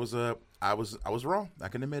 man. That was I was wrong. I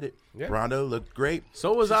can admit it. Yeah. Ronda looked great.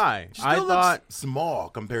 So was I. She still looks small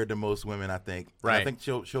compared to most women, I think. Right. And I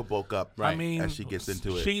think she'll bulk up. Right. I mean, as she gets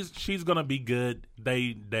into it. She's gonna be good.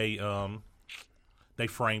 They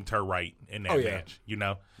framed her right in that match. You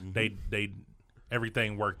know, they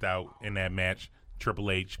everything worked out in that match.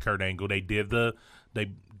 Triple H, Kurt Angle, they did the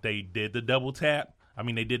double tap. I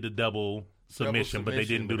mean, they did the double submission, but they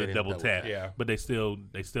didn't do the double tap. Yeah. But they still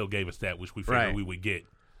gave us that, which we figured we would get.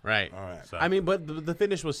 Right. All right. So. I mean, but the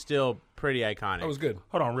finish was still pretty iconic. That was good.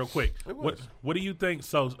 Hold on real quick. What do you think?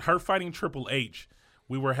 So her fighting Triple H,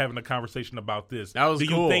 we were having a conversation about this. That was Do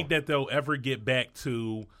cool. you think that they'll ever get back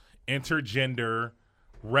to intergender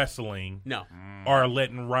wrestling? No. Or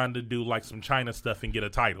letting Ronda do like some China stuff and get a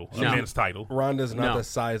title, a men's title? Ronda's not the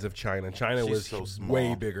size of China. China was so small.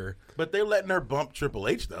 way bigger. But they're letting her bump Triple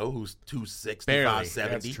H, though, who's 260, Barely.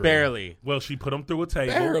 570. Barely. Well, she put him through a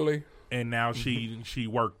table. Barely. And now she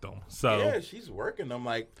worked them. So yeah, she's working them.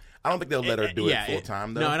 Like, I don't think they'll let her do it full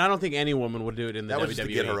time, though. No, and I don't think any woman would do it in the WWE. That was just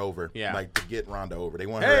to get her over. Yeah. Like, to get Ronda over. They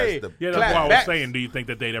want her as the... Yeah, that's what I was saying. Do you think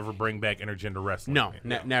that they'd ever bring back intergender wrestling? No,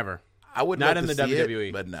 never. I would not love in to the see WWE.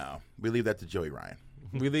 It, but no. We leave that to Joey Ryan.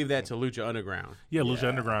 We leave that to Lucha Underground. Yeah, Lucha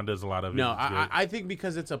Underground does a lot of it. No, I think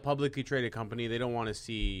because it's a publicly traded company, they don't want to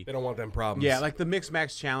see... They don't want them problems. Yeah, like the Mixed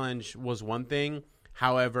Match Challenge was one thing.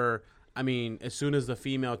 However, I mean, as soon as the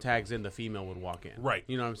female tags in, the female would walk in. Right.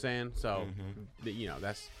 You know what I'm saying? So,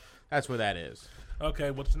 that's where that is.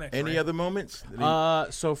 Okay, what's next? Any other moments?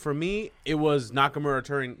 So for me, it was Nakamura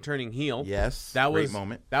turning heel. Yes, that great was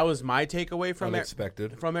moment. That was my takeaway from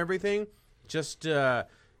unexpected from everything. Just it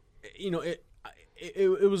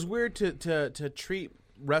was weird to treat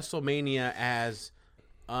WrestleMania as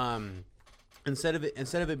instead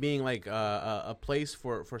of it being like a place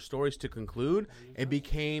for stories to conclude, it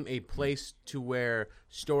became a place to where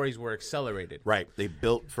stories were accelerated. Right. They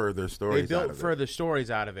built further stories. They built further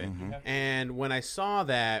stories out of it. Mm-hmm. And when I saw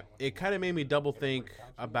that, it kind of made me double think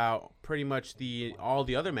about pretty much all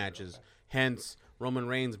the other matches. Hence Roman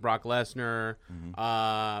Reigns, Brock Lesnar.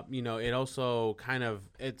 Mm-hmm. It also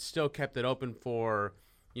it still kept it open for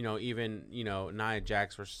even Nia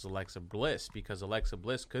Jax versus Alexa Bliss, because Alexa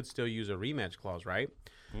Bliss could still use a rematch clause, right?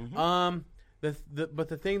 Mm-hmm. But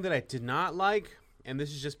the thing that I did not like, and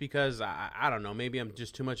this is just because I don't know, maybe I'm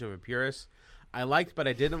just too much of a purist. I liked, but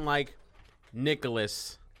I didn't like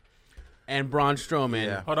Nicholas and Braun Strowman.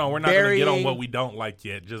 Yeah. Hold on, we're not going to get on what we don't like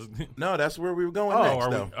yet. Just no, that's where we were going next.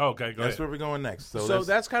 Okay, go That's ahead. where we're going next. So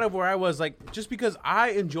that's kind of where I was, like, just because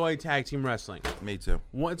I enjoy tag team wrestling. Me too.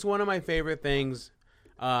 It's one of my favorite things.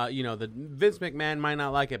 The Vince McMahon might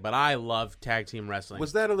not like it, but I love tag team wrestling.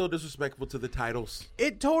 Was that a little disrespectful to the titles?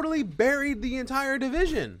 It totally buried the entire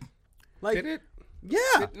division. Like, did it?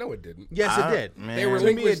 Yeah. No, it didn't. Yes, it did. Man. They To me,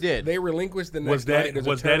 relinquished. it did. They relinquished the next Was night. There's a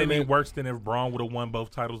that any tournament. worse than if Braun would have won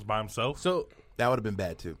both titles by himself? So That would have been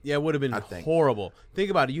bad too. yeah, it would have been I think. horrible. Think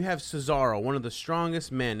about it. You have Cesaro, one of the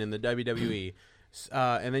strongest men in the WWE,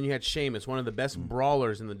 and then you had Sheamus, one of the best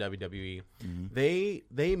brawlers in the WWE.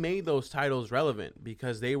 They made those titles relevant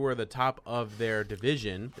because they were the top of their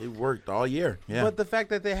division. It worked all year. Yeah. But the fact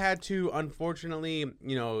that they had to, unfortunately,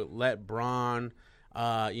 let Braun,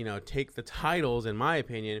 take the titles, in my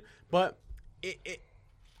opinion. But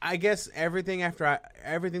I guess everything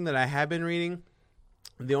that I have been reading,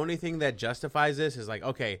 the only thing that justifies this is like,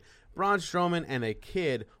 okay, Braun Strowman and a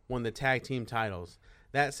kid won the tag team titles.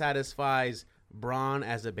 That satisfies Braun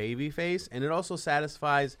as a babyface, and it also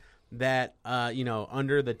satisfies that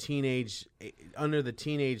under the teenage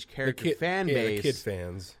character fan base, the kid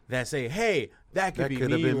fans. that say, hey, that could That be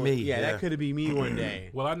could have me. been me. Yeah, Yeah. that could have been me one day.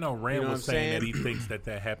 Well, I know Rand You know was what I'm saying that he saying? thinks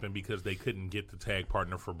that happened because they couldn't get the tag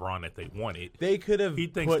partner for Braun that they wanted. They could have. He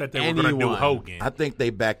thinks put that they were going to do anyone. Hogan. I think they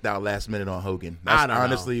backed out last minute on Hogan. That's I don't know.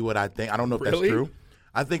 honestly what I think. I don't know if Really? that's true.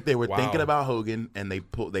 I think they were Wow. thinking about Hogan and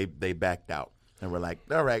they backed out and were like,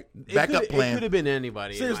 all right, It backup could- plan. It could have been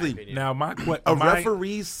anybody. Seriously. in my opinion. Now, my A my,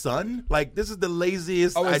 referee's son? Like, this is the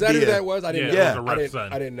laziest Oh, is idea. that who that was? I didn't Yeah, know. it was a ref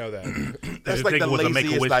son. I didn't know that. That's You like think the it was a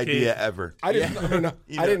Make-A-Wish laziest idea kid? ever. I didn't. I don't know.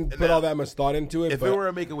 You I know, didn't put all that much thought into it. If but it were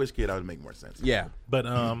a Make-A-Wish kid, that would make more sense. Yeah. but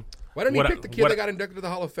why didn't he what pick I- the kid what that I- got inducted to the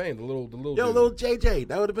Hall of Fame? The little Yo, dude. little JJ,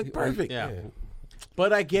 that would have been perfect. Yeah.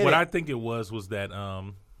 But I get What it. I think it was that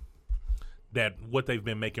that what they've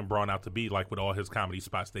been making Braun out to be, like with all his comedy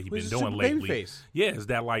spots that he's He's been a doing super lately. babyface. Yeah, is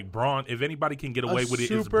that like Braun? If anybody can get away with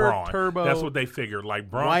it, it's super Braun. turbo That's what they figured. Like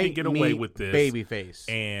Braun white can get away meat with this babyface.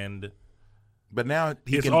 and But now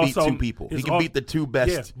he it's can also, beat two people. He it's can al- beat the two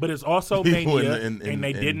best. Yeah, but it's also people Mania, in- and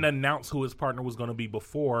they in- didn't announce who his partner was going to be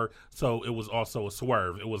before, so it was also a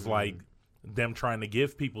swerve. It was like them trying to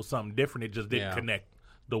give people something different. It just didn't Yeah. connect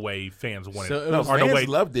the way fans wanted. So it No, was- or the fans way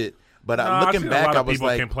loved it. But No, I've looking seen back, a lot I of was people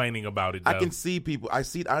like, complaining about it. I though. can see people. I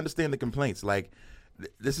understand the complaints. Like,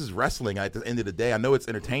 this is wrestling. At the end of the day, I know it's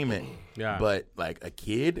entertainment. Yeah. But like a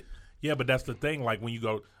kid, Yeah, but that's the thing. Like when you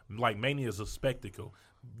go, like Mania is a spectacle.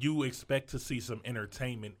 You expect to see some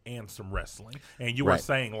entertainment and some wrestling. And you were Right.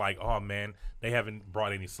 saying like, oh man, they haven't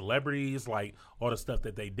brought any celebrities, like all the stuff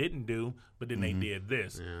that they didn't do, but then they did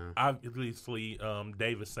this. Obviously,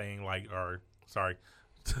 Dave is saying like, or sorry,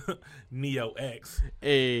 Neo X.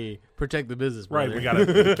 Hey, protect the business, Right, brother. we gotta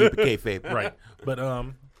keep it kayfabe. right. But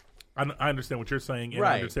I understand what you're saying, and I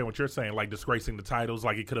Right. understand what you're saying, like disgracing the titles.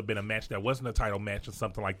 Like it could have been a match that wasn't a title match, and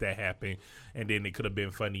something like that happened, and then it could have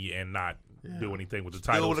been funny and not do anything with the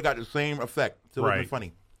Still would titles. have got the same effect. Still would have been Right.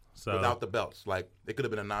 funny So without the belts. Like it could have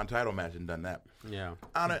been a non-title match and done that. Yeah.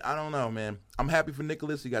 I don't know, man. I'm happy for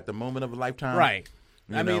Nicholas. He got the moment of a lifetime. Right.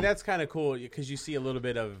 You I know? mean, that's kind of cool because you see a little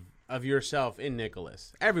bit of yourself in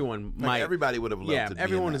Nicholas. Everyone Like, might. everybody would have loved Yeah, to be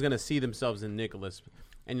everyone in is that. going to see themselves in Nicholas.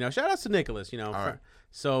 And, shout outs to Nicholas, right.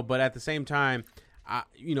 So, but at the same time,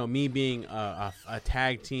 me being a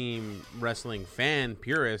tag team wrestling fan,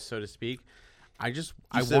 purist, so to speak, I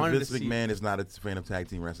said wanted Vince to see. McMahon is not a fan of tag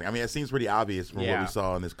team wrestling. I mean, it seems pretty obvious from what Yeah. we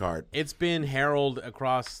saw on this card. It's been heralded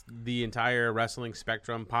across the entire wrestling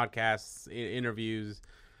spectrum, podcasts, interviews.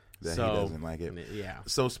 That so, he doesn't like it. Yeah.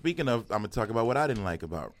 So speaking of, I'm gonna talk about what I didn't like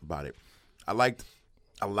about it. I liked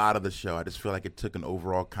a lot of the show. I just feel like it took an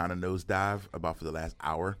overall kind of nosedive about for the last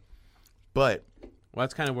hour. But Well,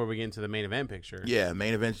 that's kind of where we get into the main event picture. yeah,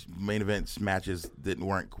 main events matches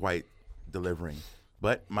weren't quite delivering.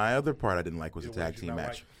 But my other part I didn't like was the tag team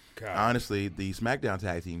match. God. Honestly, the SmackDown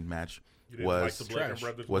tag team match you didn't like was the Bludgeon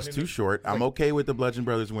Brothers was winning too it? short. I'm okay with the Bludgeon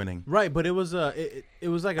Brothers winning. Right, but it was it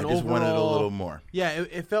was like an I just overall. wanted a little more. Yeah,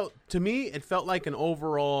 it felt to me. It felt like an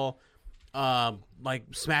overall, like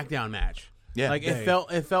SmackDown match. Yeah. like Yeah.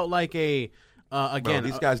 it felt like a Bro, again.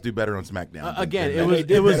 these guys do better on SmackDown. Again, than it that. was They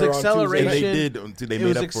did it was better on Tuesday. acceleration. And they did. They it made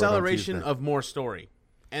was up for it on acceleration Tuesday. of more story,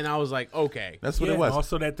 and I was like, okay, That's what Yeah, it was.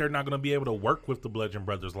 Also, that they're not going to be able to work with the Bludgeon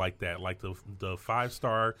Brothers like that. Like the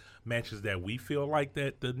 5-star matches that we feel like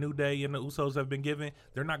that the New Day and the Usos have been given,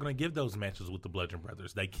 they're not going to give those matches with the Bludgeon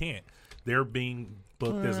Brothers. They can't. They're being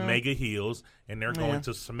booked as mega heels, and they're going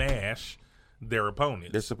to smash their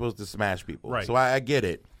opponents. They're supposed to smash people. Right. So I get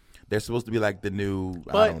it. They're supposed to be like the new,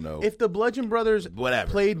 but I don't know. if the Bludgeon Brothers Whatever.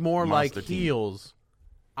 played more Monster like team. heels,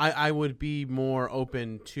 I would be more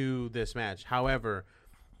open to this match. However,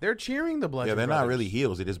 they're cheering the Bludgeon yeah, they're Brothers. not really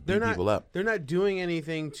heels. They just beat They're not people up. They're not doing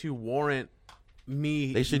anything to warrant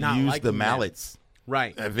me. They should not use liking the them. mallets.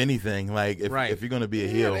 Right. If anything, like if you're gonna be a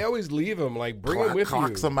heel, they always leave him. Like bring him with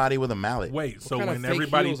clock you. somebody with a mallet. Wait, so kind of when fake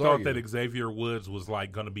everybody heels thought are that Xavier Woods was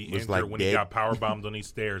like going to be Was, injured like, when dead? he got powerbombed on these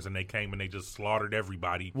stairs and they came and they just slaughtered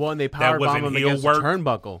everybody. Well, and they That power bomb wasn't him heel against work? the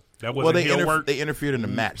turnbuckle. That Well, wasn't heel work. they interfered in the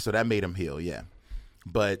match, so that made him heel. Yeah,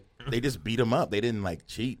 but they just beat him up. They didn't like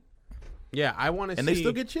cheat, Yeah, I want to see. and they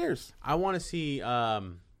still get cheers. I want to see. I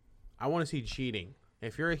want to see cheating.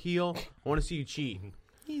 If you're a heel, I want to see you cheat.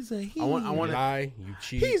 He's a heel. I want You to. lie, you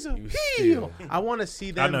cheat, He's a you heel. steal. I want to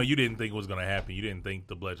see them. I know you didn't think it was going to happen. You didn't think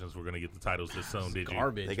the Bludgeons were going to get the titles this soon, did you?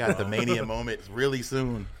 Garbage. They got the Mania moment really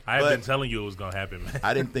soon. I have But been telling you it was going to happen, man.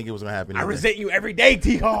 I didn't think it was gonna happen. I either. resent you every day,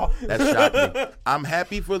 T Hall. That shocked me. I'm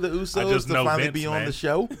happy for the Usos just to know finally Vince, be on man. the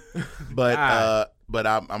show, but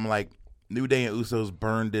God. I'm like New Day and Usos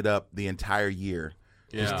burned it up the entire year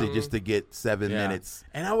just to get 7 minutes.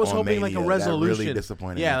 And I was on hoping like a Mania. resolution. That really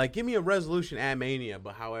disappointed Yeah, me. like give me a resolution at Mania.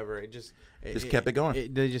 But however, it just kept it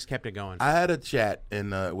going. They just kept it going. I had a chat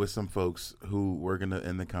with some folks who work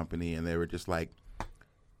in the company, and they were just like,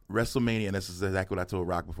 WrestleMania, and this is exactly what I told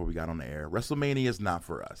Rock before we got on the air. WrestleMania is not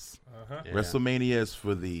for us. Yeah. WrestleMania is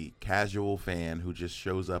for the casual fan who just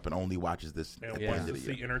shows up and only watches this And at the wants end to of the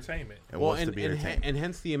year. see entertainment. And well, wants to be entertained. and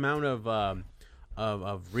hence the amount of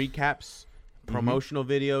recaps, promotional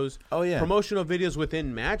videos. Oh, yeah. Promotional videos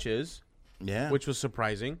within matches, Yeah. which was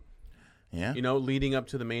surprising. Yeah. You know, leading up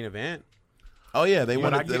to the main event. Oh yeah, they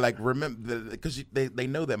wanted I to get- like remember because they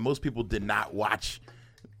know that most people did not watch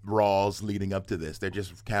Raws leading up to this. They're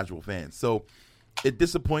just casual fans. So it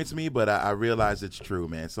disappoints me, but I realize it's true,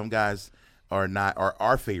 man. Some guys are not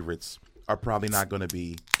our favorites are probably not going to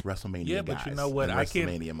be WrestleMania. Yeah, but you know what? and I can't.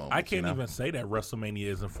 WrestleMania moments, I can't you know? even say that WrestleMania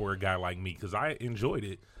isn't for a guy like me because I enjoyed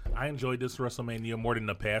it. I enjoyed this WrestleMania more than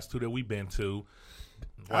the past two that we've been to.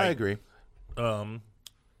 I agree.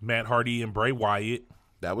 Matt Hardy and Bray Wyatt.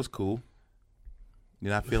 That was cool. You're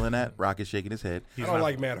not feeling that? Rock is shaking his head. I don't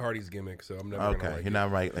like Matt Hardy's gimmick, so I'm never gonna Okay, like you're it. not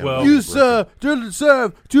right. Well- You sir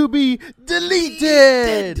deserve to be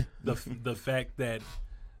deleted. The fact that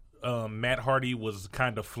Matt Hardy was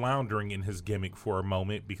kind of floundering in his gimmick for a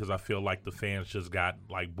moment because I feel like the fans just got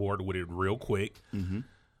like bored with it real quick. Mm-hmm.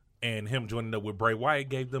 And him joining up with Bray Wyatt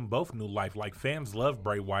gave them both new life. Like fans loved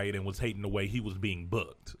Bray Wyatt and was hating the way he was being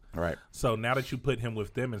booked. Right. So now that you put him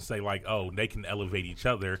with them and say like, oh, they can elevate each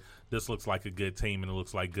other, this looks like a good team and it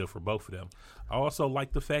looks like good for both of them. I also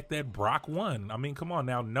like the fact that Brock won. I mean, come on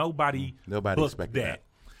now, nobody booked expected that.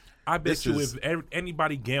 I bet This you is- if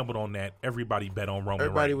anybody gambled on that, everybody bet on Roman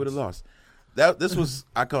Everybody Reigns. would have lost. This was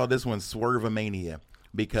I call this one Swerve-a-mania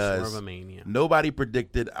because Swerve-a-mania. nobody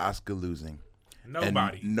predicted Asuka losing.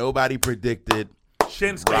 Nobody. And nobody predicted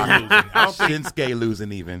Shinsuke losing. I don't think Shinsuke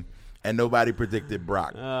losing even, and nobody predicted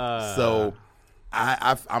Brock. So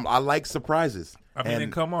I like surprises. I mean,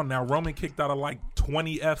 and come on now. Roman kicked out of like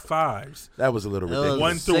 20 F5s. That was a little ridiculous.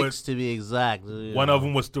 One through it. to be exact. One of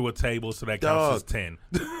them was through a table, so that counts as 10.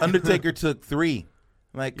 Undertaker took 3.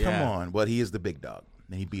 Like, come Yeah. on. Well, he is the big dog.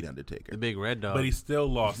 And he beat Undertaker. The big red dog. But he still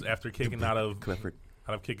lost after kicking out of Clifford.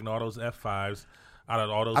 kicking all those F5s, out of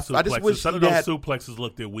all those I just wish suplexes. Some of he'd those had- suplexes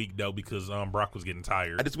looked weak though because Brock was getting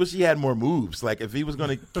tired. I just wish he had more moves. Like, if he was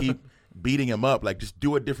going to keep beating him up, like, just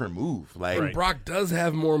do a different move. Like, Right. Brock does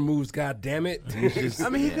have more moves. God damn it! he's just, I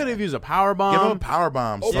mean, he could have used a power bomb. give him power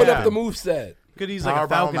bombs. Open Yeah. up the move set. Could use Power like a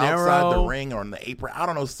bomb Falcon outside Arrow. the ring or on the apron. I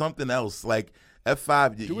don't know, something else. Like,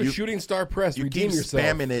 F5, Do a shooting star press. you Redeem keep yourself.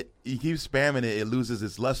 spamming it. You keep spamming it. It loses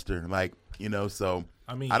its luster. Like, you know. So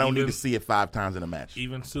I mean, I don't need even- to see it 5 times in a match.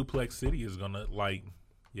 Even Suplex City is gonna like.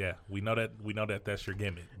 Yeah, we know that that's your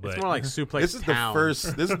gimmick. But It's more like suplex. This is town. This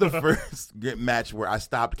is the first match where I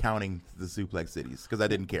stopped counting the suplex cities because I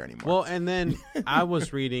didn't care anymore. Well, and then I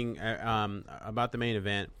was reading about the main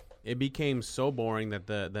event. It became so boring that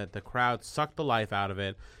the crowd sucked the life out of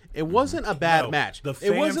it. It wasn't a bad no, match. The It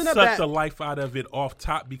fans wasn't a sucked bad. the life out of it off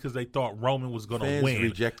top because they thought Roman was going to Fans win.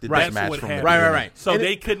 rejected That's this match what from the happened. beginning. Right. So And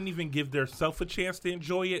they couldn't even give themselves a chance to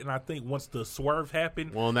enjoy it. And I think once the swerve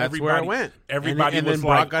happened, Well, and that's everybody, where it went. Everybody and was then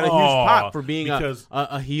Brock like, got a huge "Aw," pop for being because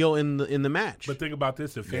a heel in the match. But think about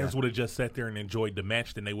this: if fans would have just sat there and enjoyed the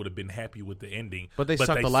match, then they would have been happy with the ending. But they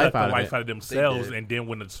sucked the life out of it. out of themselves, did. and then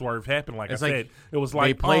when the swerve happened, like It's I like said, it was they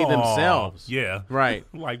like played "Aw." themselves. Yeah, Right.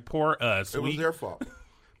 Like poor us. it was their fault.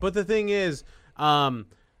 But the thing is,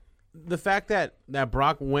 the fact that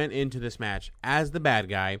Brock went into this match as the bad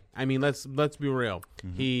guy. I mean, let's be real.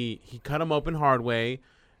 Mm-hmm. He cut him open hard way.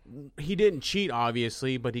 He didn't cheat,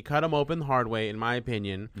 obviously, but he cut him open the hard way, in my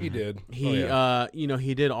opinion. He did. He, Oh, yeah.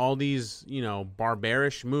 he did all these,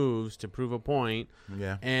 barbarish moves to prove a point.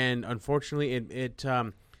 Yeah. And unfortunately, it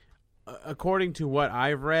according to what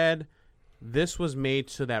I've read, this was made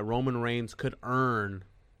so that Roman Reigns could earn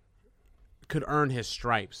his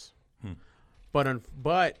stripes.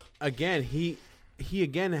 But again, he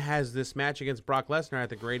again has this match against Brock Lesnar at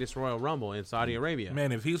the Greatest Royal Rumble in Saudi Arabia.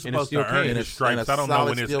 Man, if he's In a supposed steel to earn cage. his stripes, I don't know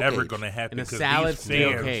when it's ever going to happen. In a because solid these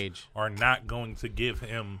steel fans cage. are not going to give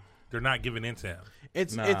him. They're not giving in to him.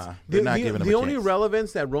 It's Nah, it's they're not giving him the a only chance.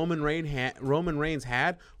 relevance that Roman Reigns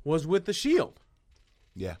had was with the Shield.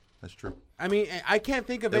 Yeah, that's true. I mean, I can't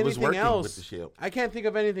think of It was anything working else. with the Shield. I can't think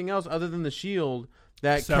of anything else other than the Shield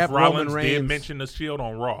that Seth kept Rollins Roman Reigns did mention the Shield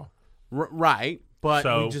on Raw. right, but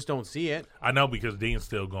So- we just don't see it. I know because Dean's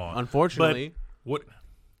still gone. Unfortunately. But what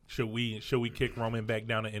should we kick Roman back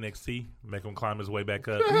down to NXT, make him climb his way back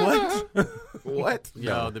up? What? What?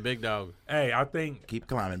 Yo, No. the big dog. Hey, I think Keep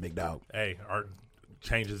climbing, big dog. our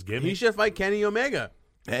changes give He me. should fight Kenny Omega.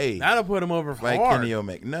 Hey, That'll put him over like hard. Kenny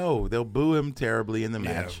Omega. No, they'll boo him terribly in the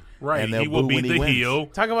match. Right, And they'll he will boo be when the wins. heel.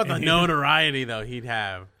 Talk about the And he- notoriety though he'd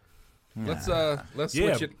have. Let's Yeah,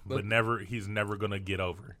 switch it. but he's never gonna get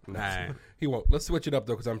over. Nah. He won't. Let's switch it up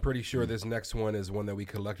though, because I'm pretty sure this next one is one that we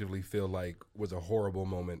collectively feel like was a horrible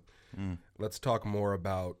moment. Let's talk more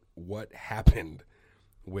about what happened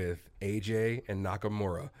with AJ and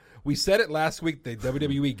Nakamura. We said it last week that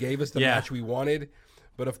WWE gave us the Yeah. match we wanted,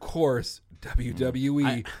 but of course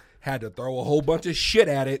WWE had to throw a whole bunch of shit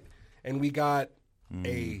at it, and we got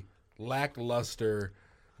a lackluster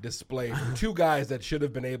display from two guys that should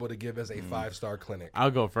have been able to give us a 5-star clinic. I'll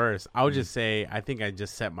go first. I would just say I think I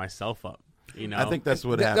just set myself up. You know, I think that's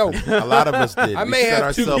what No. happened. A lot of us did. I We may set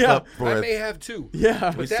have two. ourselves up for I it. may have two. Yeah.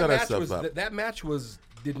 But We that set match ourselves was up. that match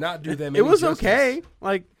did not do them. it any was justice. okay.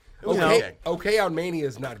 Like you know, Okay on Mania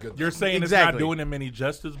is not good. You're saying it's Exactly. not doing them any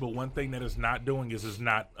justice, but one thing that it's not doing is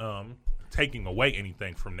not taking away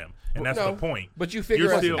anything from them, and that's No, the point. But you figure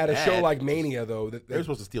You're at, still- at a show bad. like Mania though that They're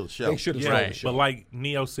supposed to steal the show. they should have Yeah, stolen the show. but like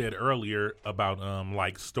Neo said earlier about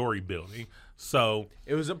like story building, so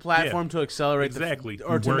it was a platform to accelerate exactly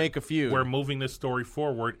or to make a feud. We're moving this story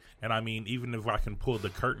forward, and I mean, even if I can pull the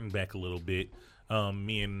curtain back a little bit,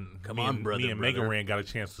 me and Mega Ran got a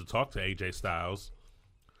chance to talk to AJ Styles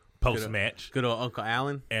post match, Good old Uncle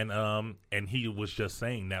Allen. and he was just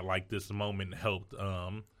saying that like this moment helped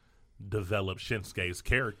develop Shinsuke's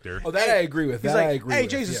character. Oh, that I agree with. He's That I like, agree hey,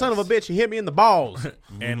 with. Jay's a yes. son of a bitch. He hit me in the balls.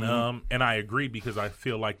 And I agree because I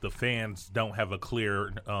feel like the fans don't have a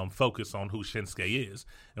clear focus on who Shinsuke is,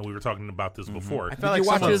 and we were talking about this before. I Did felt like you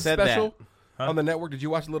watch someone his said special that. on the network? Did you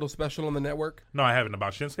watch a little special on the network? No, I haven't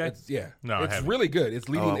about Shinsuke. It's, yeah, No, I it's haven't. really good. It's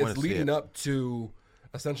leading. I wanna it's see leading it. up to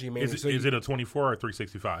essentially Mania. Is So it a 24 or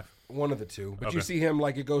 365? one of the two? But you Okay. see him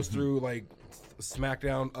like it goes through like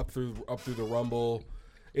SmackDown up through the Rumble.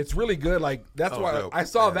 It's really good. Like that's why dope. I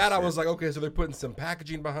saw Yeah, that. I shit. was like, okay, so they're putting some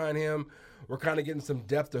packaging behind him. We're kind of getting some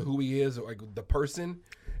depth to who he is, like the person.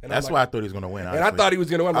 And That's I'm why I like, thought he was going to win. And I thought he was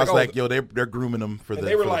going to win. I was oh, like, yo, they're grooming him for and the,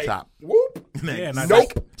 they were for like, the top. whoop. Yeah, and I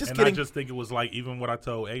Nope. Just and kidding. I just think it was like even what I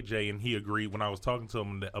told AJ, and he agreed when I was talking to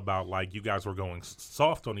him about like you guys were going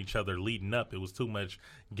soft on each other leading up. It was too much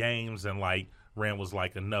games, and like Rand was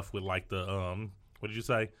like enough with like the what did you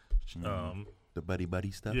say? The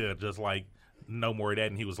buddy stuff. Yeah, just like no more of that.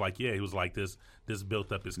 And he was like, yeah, he was like this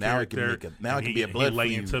built up his Now it can character. make now it And can be a blood He lay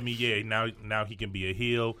feud. into me, yeah. Now he can be a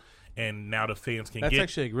heel, and now the fans can That's get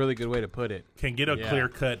actually a really good way to put it. can get a Yeah. clear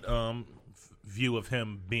cut view of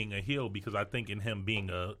him being a heel, because I think in him being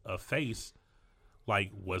a face,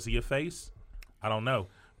 like was he a face? I don't know,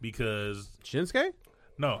 because Shinsuke?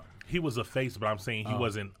 no, he was a face, but I'm saying he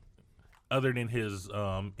wasn't. Other than his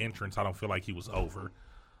entrance, I don't feel like he was over.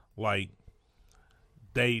 Like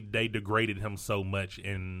they degraded him so much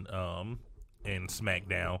in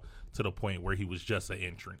SmackDown to the point where he was just an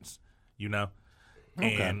entrance, you know.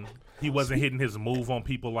 And he wasn't hitting his move on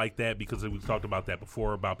people like that, because we talked about that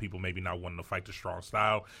before about people maybe not wanting to fight the strong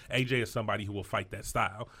style. AJ is somebody who will fight that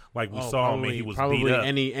style. Like we saw him and he was probably beat up.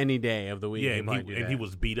 any day of the week. Yeah, he'd and probably do that. he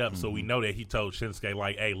was beat up, so we know that he told Shinsuke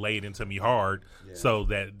like, "Hey, lay it into me hard," so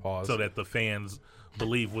that the fans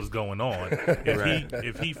believe what's going on.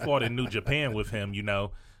 If he fought in New Japan with him, you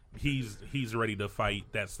know, he's ready to fight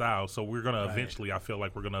that style. So we're gonna eventually, I feel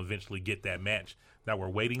like we're gonna eventually get that match that we're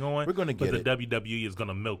waiting on. We're gonna get but it. the WWE is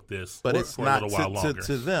gonna milk this, But for, it's for not a little while to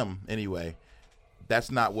longer. them anyway.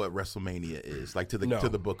 That's not what WrestleMania is like to the No. to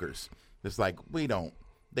the bookers. It's like we don't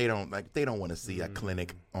they don't want to see a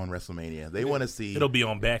clinic on WrestleMania. They want to see It'll be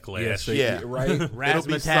on Backlash. Right. It'll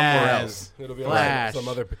be somewhere else. It'll be Flash, some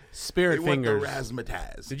other. Spirit They want the Fingers.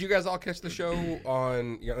 razzmatazz. Did you guys all catch the show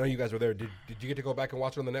on? I know you guys were there. Did you get to go back and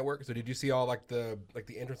watch it on the network? So did you see all like the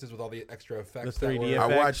entrances with all the extra effects? The 3D that were,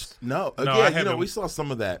 effects? I watched No, I yeah, haven't. we saw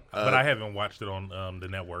some of that. But I haven't watched it on the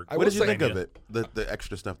network. What did you will think say- of it? The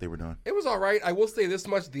extra stuff they were doing. It was all right. I will say this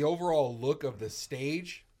much: the overall look of the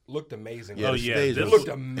stage looked amazing. Yeah, Oh, the yeah, stage this was looked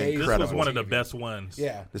amazing. This incredible. was one of the best ones.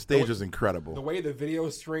 Yeah, The stage was incredible. the way the video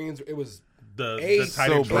screens, it was The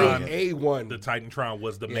so brilliant. Titantron. A1. The Titantron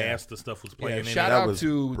was the Yeah. master stuff was playing Yeah, in shout it. That out was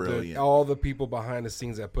to brilliant. all the people behind the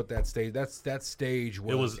scenes that put that stage. That stage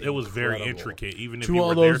was It was very incredible. intricate. Even if To you all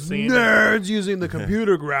were there those seeing it. nerds using the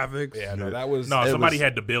computer graphics. Yeah, no, that was No, It somebody was-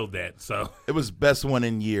 had to build that. So It was best one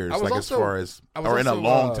in years, I was like also- as far as I was or in a also,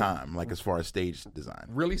 long time, like as far as stage design.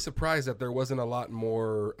 really surprised that there wasn't a lot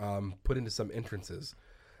more put into some entrances.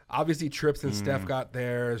 Obviously, Trips and Steph got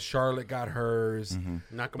theirs. Charlotte got hers.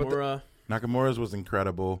 Nakamura. Nakamura's was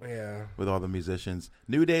incredible Yeah. with all the musicians.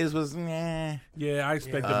 New Days was nah. yeah, I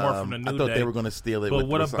expected more from the New I thought Day. they were going to steal it. But with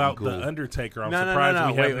what something about cool. the Undertaker? I'm No, surprised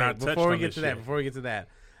we have wait, not touched before we on get this to shit. that, before we get to that,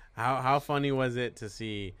 how funny was it to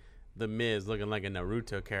see the Miz looking like a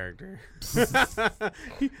Naruto character?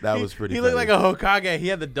 That was pretty He looked funny. like a Hokage. He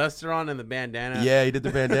had the duster on and the bandana. Yeah, he did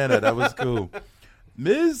the bandana. That was cool.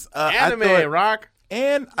 Miz, Anime, I thought, Rock.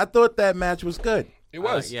 and I thought that match was good. It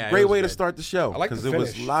was. yeah. it Great was way to good. start the show I like the because it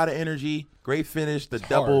was finish. a lot of energy. Great finish. The It's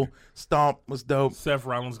double hard. stomp was dope. Seth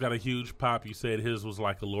Rollins got a huge pop. You said his was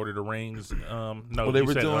like a Lord of the Rings. No, Well, they you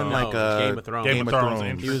were said, doing No, like it was Game of Thrones. Game of Thrones. He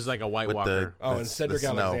entrance. was like a White with Walker. Oh, and the Cedric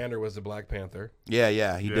snow. Alexander was the Black Panther.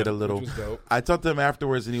 Yeah, he did a little. Which was dope. I talked to him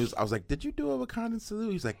afterwards, and I was like, "Did you do a Wakandan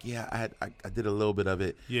salute?" He's like, "Yeah, I did a little bit of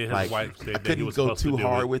it." Yeah, his like, wife said I that he couldn't was go supposed to too do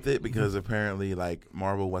hard it. with it because apparently, like,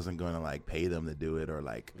 Marvel wasn't going to like pay them to do it or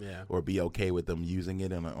like, Yeah. or be okay with them using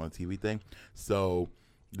it on a TV thing. So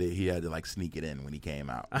he had to like sneak it in when he came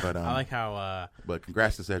out. But I like how. But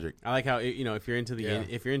congrats to Cedric. I like how if you're into the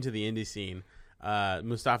if you're into the indie scene,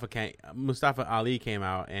 Mustafa Ali came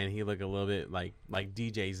out and he looked a little bit like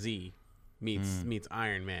DJ Z meets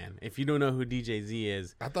Iron Man. If you don't know who DJ Z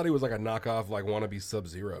is, I thought he was like a knockoff, like wannabe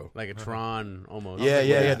Sub-Zero. like a Tron almost. Yeah, like,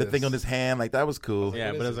 he what had is the thing this? on his hand, like that was cool.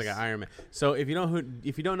 Yeah, What but is it's like this? an Iron Man. So if you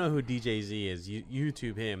don't know who DJ Z is, you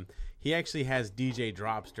YouTube him. He actually has DJ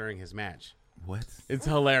drops during his match. What? It's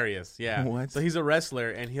hilarious. Yeah. What? So he's a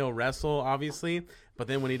wrestler and he'll wrestle obviously, but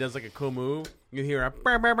then when he does like a cool move, you hear a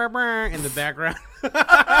brr, brr, brr, brr in the background.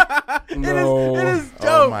 No. It is dope.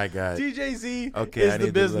 Oh my God. DJ Z Okay, is I the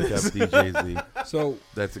need to look up business. DJ Z. So,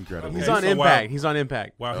 That's incredible. He's Okay, on so Impact. while- He's on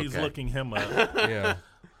Impact. While he's Okay. looking him up, yeah.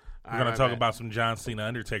 we're going to talk about some John Cena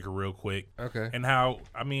Undertaker real quick. Okay. And how,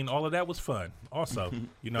 I mean, all of that was fun. Also,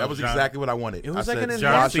 you know, That was John, exactly what I wanted. It was I like said, an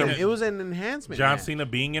John enhancement. Cena- It was an enhancement. John man. Cena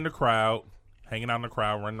being in the crowd, hanging out in the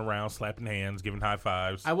crowd, running around, slapping hands, giving high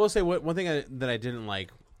fives. I will say one thing that I didn't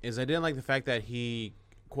like is I didn't like the fact that he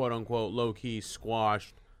quote unquote low key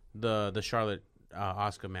squashed the Charlotte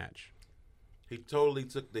Asuka match. He totally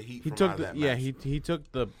took the heat. He from took out of the, that yeah match. he took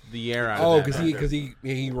the air out. Oh, of that. because he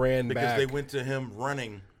ran because back. they went to him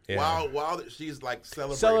running Yeah. while she's like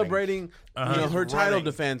celebrating He's her title running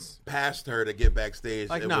defense. past her to get backstage.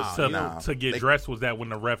 Like, It nah, was, to, nah. to get They- dressed was that when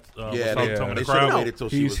the ref was Yeah, talking they, to him in they the should have crowd? waited till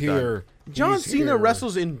she He's was here. done. John He's Cena here.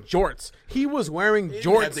 wrestles in jorts. He was wearing He jorts.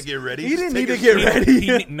 didn't have to get ready. He Just didn't take need to his get shirt. ready.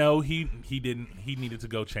 He didn't. He needed to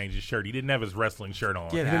go change his shirt. He didn't have his wrestling shirt on.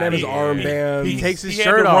 Get He didn't have his outta here. armband. He takes his he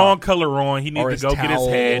shirt had the off. wrong color on. He Or needed his to go get his towel.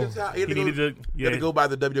 head. He had He to needed go, to. he had to go by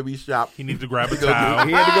the WWE shop. He needed to grab a Go do- towel.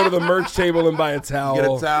 He had to go to the merch table and buy a towel. Get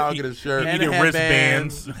a towel, get a shirt. He And needed a headband.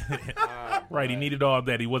 wristbands. Right. He needed all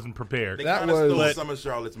that. He wasn't prepared. They That kind of was- stole But- some of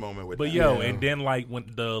Charlotte's moment with But that. yo, Yeah. and then like when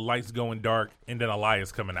the lights going dark, and then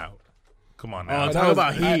Elias coming out. Come on Oh, now. that talk was-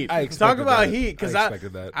 about heat. I talk expected about that. heat because I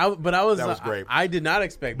expected that. But I was That was great. I did not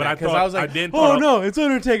expect But that I because thought- I was like, I did oh thought- no, it's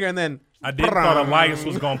Undertaker, and then I did thought Elias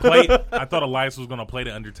was gonna play. I thought Elias was gonna play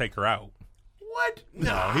the Undertaker out. What?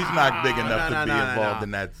 No, he's not big enough no, to be no, no, involved no.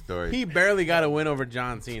 in that story. he barely got a win over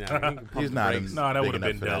John Cena. He pumped He's the not. brakes. No, that big would have enough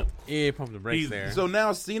been for dope. that. He pumped the brakes He's- there. So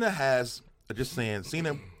now Cena has, just saying,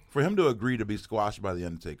 Cena, for him to agree to be squashed by The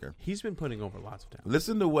Undertaker, He's been putting over lots of talent.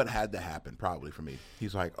 listen to what had to happen probably for me.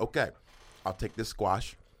 He's like, okay, I'll take this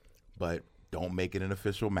squash, but don't make it an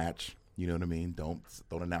official match. You know what I mean? Don't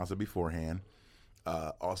announce it beforehand.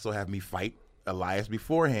 Also have me fight Elias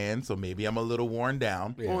beforehand, so maybe I'm a little worn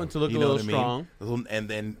down. Oh, and to look You a know little what I strong. mean? And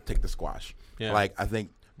then take the squash. Yeah. Like, I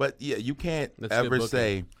think, but yeah, you can't That's good ever booking.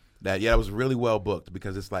 say that, yeah, it was really well booked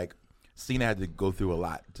because it's like Cena had to go through a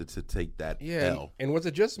lot to take that Yeah. L. And was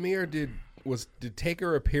it just me or did did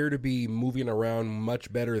Taker appear to be moving around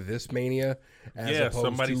much better this Mania as opposed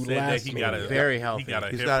somebody to said that last he Mania? got a Very healthy. He got a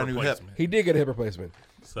He's hip got a new hip. replacement. He did get a hip replacement.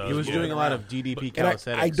 So, He was doing a lot of DDP And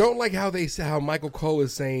calisthenics. I don't like how Michael Cole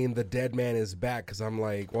is saying the dead man is back because I'm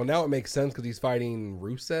like, well, now it makes sense because he's fighting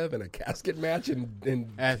Rusev in a casket match and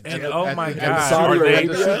oh my at the God! Saudi Are they,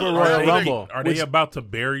 Arabia? Super Royal Rumble. Are they about to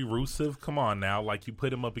bury Rusev? Come on now, like you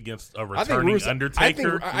put him up against a returning Rusev-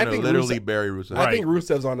 Undertaker. I think literally Rusev- bury Rusev. I think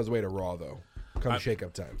Rusev's on his way to Raw though. Come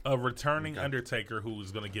shake-up time. A returning Undertaker who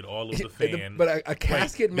is going to get all of the fans. But a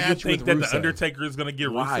casket match do you think with that Rusev. the Undertaker is going to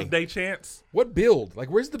get Why? Rusev Day chance? What build? Like,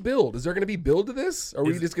 where's the build? Is there going to be build to this? Or are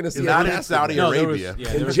we just going to see not a in casket Saudi match? No, there was- Arabia.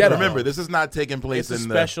 yeah, there was- Jeddah. Remember, this is not taking place It's a in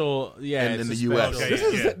special, in it's the a US. special-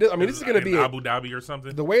 This is- I mean, this is gonna In be Abu Dhabi or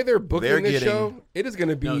something. The way they're booking They're this getting- show, it is going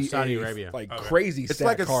to be No, Saudi Arabia. like crazy. It's stat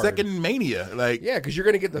like a card. second Mania. Like Yeah, because you're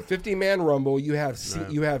going to get the 50-man Rumble. You have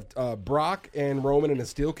Brock and Roman in a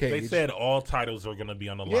steel cage. They said all titles are going to be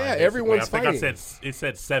on the line. Yeah, basically. everyone's I think fighting. it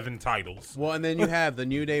said 7 titles. Well, and then you have the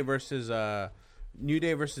New Day versus the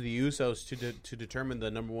Usos to determine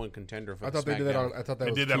the number one contender for I thought the they did that SmackDown. on. I thought that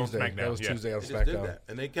They was did that on Tuesday. SmackDown, That was yeah. Tuesday on they just did SmackDown. that,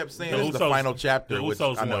 and they kept saying The this is the Usos- final chapter. The which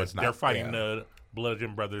Usos I know won. it's not. They're fighting Yeah. the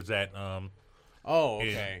Bludgeon Brothers at Oh,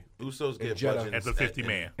 okay. Usos get Jeddah. bludgeons at the 50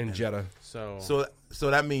 man. In Jeddah. So So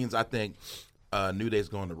that means I think New Day's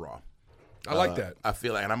going to Raw. I like that. I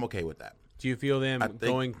feel like, and I'm okay with that. do you feel them I think-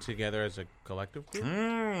 going together as a collective group?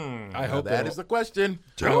 I hope that they is the question.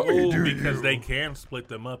 Because they can split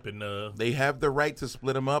them up in the. They have the right to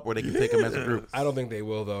split them up, or they can take them as a group. I don't think they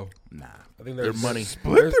will though. Nah, I think their there's money.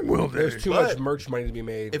 There's too But- much merch money to be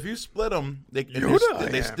made. If you split them, they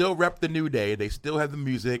am. still rep the New Day. They still have the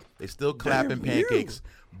music. They still clapping pancakes.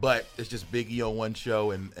 But it's just Big E on one show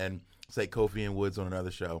and say Kofi and Woods on another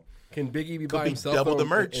show. Can Big E be by be himself double the though,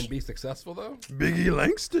 merch. and be successful though? Biggie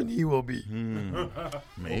Langston, he will be.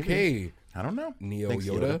 Maybe. Okay, I don't know. Neo Thanks,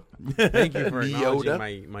 Yoda. Thank you for Yoda.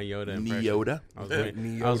 acknowledging my Yoda impression. Yoda.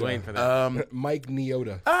 I was waiting for that. Mike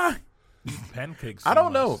Neota. Pancakes. I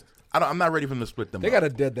don't know. I'm not ready for them to split them They up. got to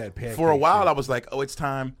dead that pancake. For a while, shit. I was like, oh, it's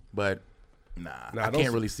time. But I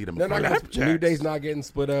can't really see them. They're not apart. gonna, New Day's not getting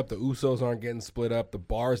split up. The Usos aren't getting split up. The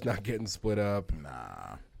Bar's not getting split up.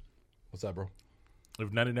 Nah. What's up, bro?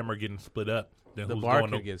 If none of them are getting split up, then The who's bar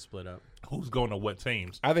going could to get split up. who's going to what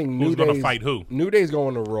teams? I think who's New going to Day's fight who? New Day's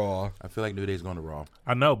going to Raw. I feel like New Day's going to Raw.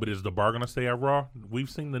 I know, but is the bar going to stay at Raw? We've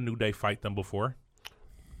seen the New Day fight them before.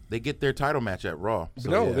 They get their title match at Raw. So,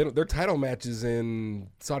 no, yeah. they don't- their title match is in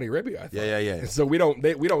Saudi Arabia. I thought. Yeah. And so we don't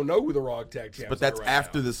know who the Raw tag champs. But that's are right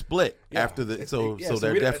after now. the split. Yeah. After the Yeah, so so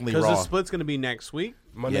they're we don't- definitely Because Raw. the split's going to be next week.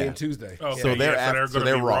 Monday Yeah. and Tuesday. Okay, So they're yeah, after- going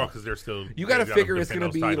to be Raw. because they're still. You got to they gotta figure it's defend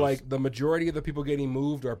going to those be titles. like the majority of the people getting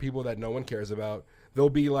moved are people that no one cares about. There'll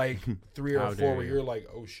be like 3 or How 4 dare where you. you're like,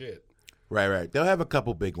 oh shit. Right. They'll have a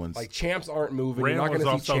couple big ones. Like champs aren't moving. You're Rand not was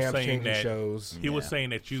going to see also champs saying changing that shows. he was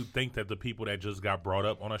saying that you think that the people that just got brought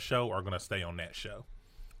up on a show are going to stay on that show.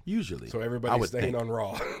 Usually. So I everybody's would staying think. on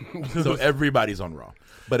Raw. So everybody's on Raw.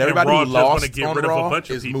 But And everybody Raw who just wanna lost get on rid of Raw a bunch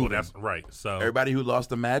of is people. moving. That's right. So Everybody who lost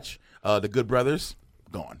the match, the Good Brothers,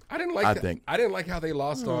 gone. I didn't like. I that. think. I didn't like how they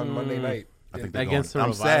lost on Monday night. I think they're Against gone. the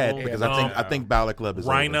I'm sad Revival? because Yeah, I think Balor Club is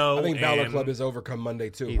over. Rhino, I think Balor and Club is over come Monday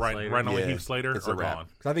too. Heath Right, Slater. Rhino Yeah, and Heath Slater it's a are wrap. gone.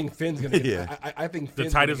 'Cause I think Finn's gonna. Yeah. I think The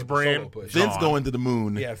Finn's Titus gonna get the solo brand, push. Finn's gone. going to the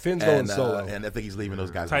moon. Yeah, Finn's going and, solo. and I think he's leaving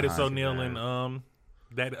those guys Titus behind. O'Neil and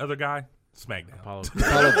that other guy, SmackDown. Apollo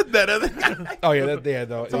that other guy. Oh yeah, that yeah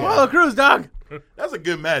though. Apollo Crews, dog. That's a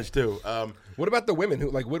good match too. What about the women?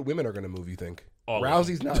 Who like what women are going to move? You think? All of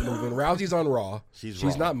Rousy's not moving. Rousy's on Raw. She's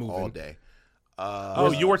not raw moving all day.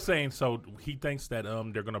 Oh, you were saying so he thinks that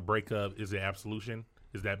they're going to break up. Is it Absolution?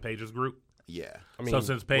 Is that Paige's group? Yeah. I mean, So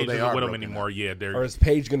since Paige they isn't are with them broken anymore, up. yeah, they're or is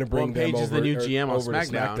Paige going to bring Well, them Paige is over? the new GM on over to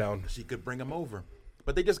SmackDown. SmackDown? She could bring them over.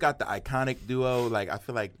 But they just got the iconic duo. Like I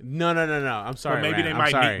feel like No. I'm sorry. Or maybe Rand. they I'm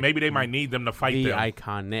might sorry. need, maybe they might need them to fight the them.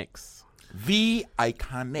 Iconics. the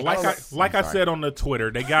iconic. Like I said on the Twitter,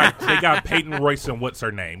 they got Peyton Royce and what's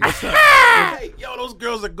her name? What's her, Hey, yo, those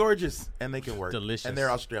girls are gorgeous and they can work. Delicious. And they're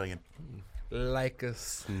Australian. Like a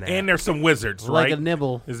snap. and there's some wizards, Like right? a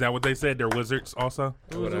nibble. Is that what they said? They're wizards also.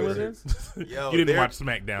 Whatever. Yo, You didn't they're- watch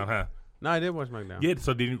SmackDown, huh? No, I did watch SmackDown. Yeah.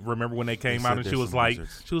 So did you remember when they came They out said and she there's was some like,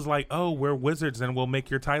 wizards. "Oh, we're wizards and we'll make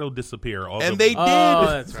your title disappear." All And the- they did. Oh,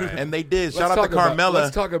 that's right. And they did. Let's Shout out to talk about- Carmella.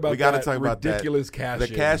 let's talk about we gotta that talk about ridiculous that. cash The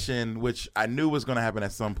in. cash in, which I knew was going to happen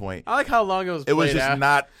at some point. I like how long it was. It was played just out.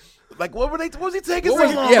 not. Like, what was he taking What so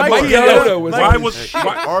was- long? yeah, Mike Chioda was Why like, was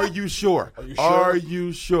why, Are you sure? Are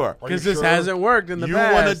you sure? because this hasn't worked in the You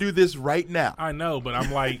past. want to do this right now? I know, but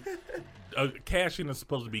I'm like, cash-in is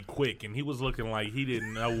supposed to be quick, and he was looking like he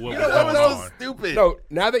didn't know what That was was going so on. stupid. No,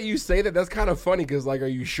 now that you say that, that's kind of funny because, like, are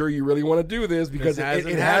you sure you really want to do this? Because it has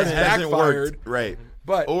It hasn't backfired. worked. Right.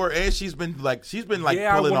 But And she's been like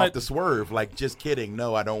Yeah, pulling wanna- off the swerve, like just kidding.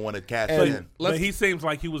 No, I don't want to cash And in. But he seems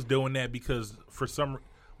like he was doing that because for some,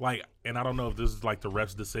 like, and I don't know if this is like the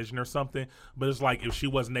ref's decision or something, but it's like if she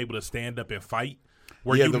wasn't able to stand up and fight,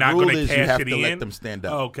 were Yeah, you the not rule going is to you cash have it to in? let them stand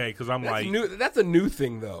up. Okay, because I'm that's like, new. That's a new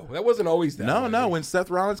thing, though. That wasn't always that. way. No. When Seth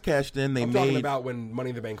Rollins cashed in, they I'm made. talking about when Money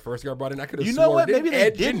in the Bank first got brought in. I could have You sworn. know what? Maybe they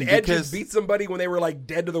Didn't didn't Edge because- just beat somebody when they were like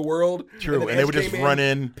dead to the world? True, and then they Edge would just came run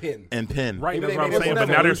in pin. and pin. right, Maybe that's they what I'm made it saying. an But now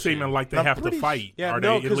they're evolution. seeming like they I'm have to pretty fight. Yeah, or no,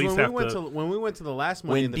 they at because least when we have went to. when we went to the last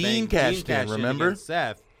Money When in the Dean Bank, cashed in, in remember? against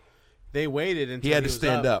Seth, they waited until He had to was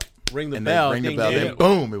stand up, ring the and bell, then ring the ding, bell. ding. Then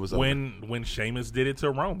boom, it was over. When Sheamus did it to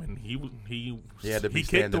Roman, he had to be kicked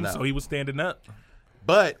standing him, up. so he was standing up.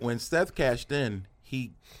 But when Seth cashed in,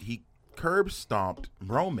 he curb stomped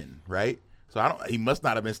Roman, right? So he must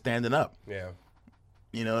not have been standing up. Yeah.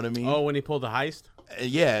 You know what I mean? Oh, when he pulled the heist.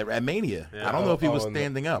 Yeah, at Mania. I don't know if he was and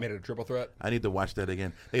standing up. Made it a triple threat. I need to watch that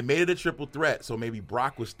again. They made it a triple threat, so maybe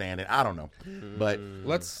Brock was standing. I don't know, but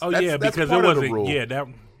Let's. Oh That's- yeah, that's because it part of the wasn't.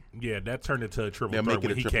 rule. That turned into a triple They'll threat make it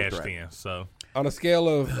when a he triple cashed threat. in. So On a scale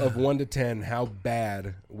of 1 to 10, how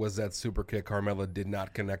bad was that super kick Carmella did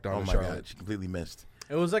not connect on oh my Charlotte? god, she completely missed.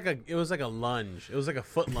 It was like a lunge. It was like a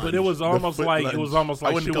foot lunge. But it was almost foot like lunge. I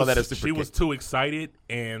she wouldn't call that a was super she was kick. too excited,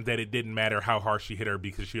 and that it didn't matter how hard she hit her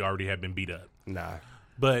because she already had been beat up. Nah.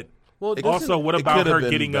 But Well, also, what it about could've her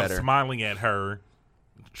been getting better. up, smiling at her,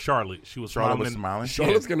 Charlotte? She was Charlotte smiling. was smiling.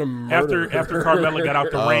 Charlotte's gonna murder After her. Carmella got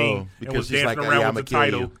out the Oh, ring and because was she's dancing like, around "Yeah, with the I'ma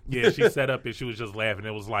kill title, you." yeah, she sat up and she was just laughing.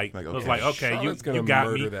 It was like, okay, Charlotte's you gonna got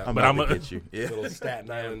murder me, that. I'm but about I'm to a, get you. Yeah. Little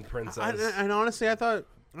Staten Island princess. And honestly, I thought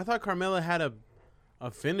Carmella had a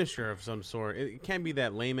finisher of some sort. It can't be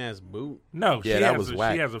that lame ass boot. no, Yeah, she that has was a,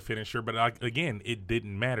 whack. she has a finisher, but again, it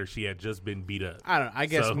didn't matter. She had just been beat up. I don't know. I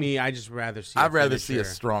guess So- I just rather see. I'd rather see a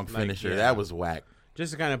finisher. strong Like, finisher. yeah. That was whack.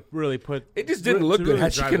 just to kind of really put. It just didn't to look good. really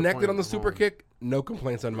Had she drive the connected point on the super home. kick, no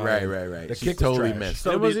complaints on mine. Right. The She kick totally was trash. missed. So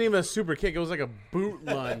it did- wasn't even a super kick. It was like a boot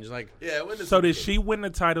lunge. Like Yeah. So did she win the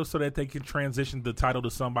title so that they can transition the title to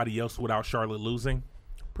somebody else without Charlotte losing?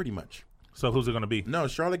 Pretty much. So who's it going to be? No,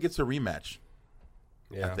 Charlotte gets a rematch.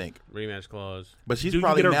 Yeah. I think, rematch clause. but she's Do you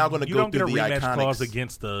probably get a- now going to you go don't through get the a rematch Iconics. clause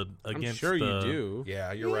against the I'm sure you do.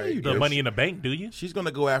 Yeah, you're Yeah, right. you the do. Money in the Bank. Do you? She's going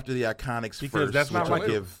to go after the Iconics Because first. that's not which will like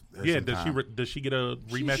give her yeah. some Does time. does she get a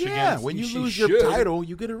rematch Yeah, against? when you She lose should. your title,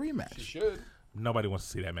 you get a rematch. Should. Nobody wants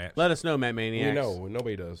to see that match. Let us know, Matt We Maniacs. know.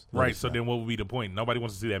 Nobody does. Right. So then, what would be the point? Nobody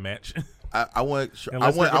wants to see that match. I want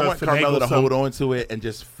Unless they're gonna Carmella to finagle hold some- on to it and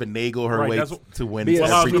just finagle her Right, way that's what- to win Be a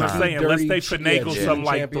Well, I was every going to time. say, unless they Dirty finagle cheating some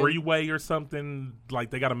like champion. 3-way or something, like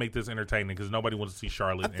they got to make this entertaining because nobody wants to see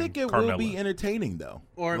Charlotte. I think and it Carmella. will be entertaining though.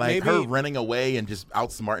 Or like maybe- her running away and just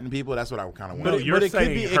outsmarting people. That's what I kind of want. No, But you're it could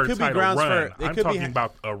saying be- it her could be title grounds run. for- it I'm could be- talking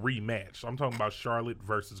about a rematch. I'm talking about Charlotte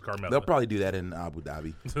versus Carmella. They'll probably do that in Abu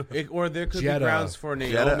Dhabi. Or there could Jeddah. be grounds for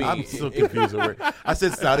Jeddah? Naomi. I'm so confused. I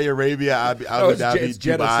said Saudi Arabia, Abu it's Dhabi, it's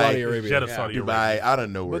Jeddah, Dubai, Saudi Arabia. Jeddah, Yeah. Saudi Arabia. Dubai. I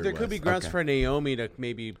don't know where. But there it could be was. grounds Okay. for Naomi to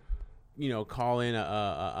maybe, call in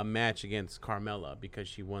a match against Carmella because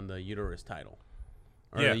she won the uterus title.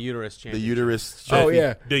 Or Yeah. the uterus the championship. uterus. Oh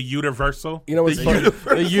yeah. The Universal. You know what's funny?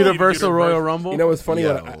 The Universal Royal Universal. Rumble. You know what's funny?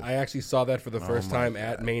 Yo. When I actually saw that for the first my time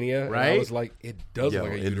at Mania, and I Right? was like, it does Yo,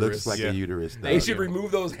 look like a it uterus. looks like Yeah. a uterus. They does. should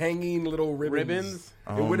remove those hanging little ribbons. Ribbons?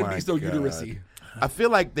 It wouldn't my be so God. uterusy. I feel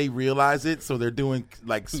like they realize it, so they're doing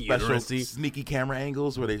like special Uterusy. sneaky camera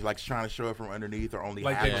angles where they're like trying to show it from underneath or only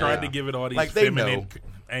Like half they of tried it. to give it all these Like, they feminine know.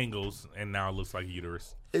 angles, and now it looks like a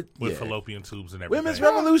uterus It- with yeah. fallopian tubes and everything. Women's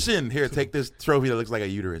Revolution. Here, take this trophy that looks like a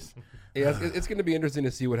uterus. Yeah, it's going to be interesting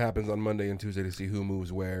to see what happens on Monday and Tuesday to see who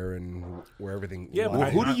moves where and where everything. Yeah, lies.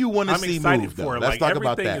 but Who do you want to I'm see excited move? for Though? it. Let's Like, talk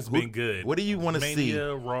about everything that. has been good. What do you want to see?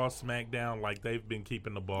 Mania, Raw, SmackDown, like they've been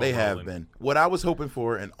keeping the ball. They have rolling. been. What I was hoping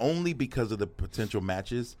for, and only because of the potential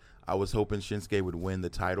matches, I was hoping Shinsuke would win the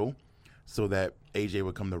title so that AJ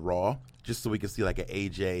would come to Raw, just so we could see like an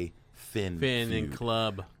AJ Finn Finn feud. and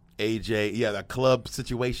Club. AJ, yeah, the club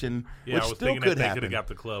situation, Yeah, which I was still thinking could that they could happen. have got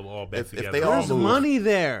the club all back If together. they all There's move. money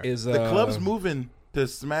there. Is The club's moving to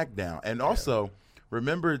SmackDown, and also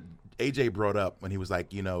remember AJ brought up when he was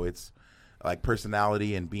like, it's like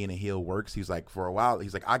personality and being a heel works. He's like, for a while,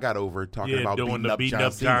 he's like, I got over talking yeah, about doing the beating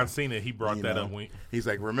up John Cena. He brought You that know? up. He's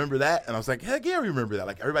like, remember that? And I was like, heck yeah, I remember that.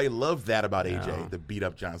 Like everybody loved that about AJ, the beat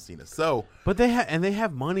up John Cena. So But they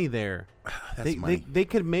have money there. that's money. They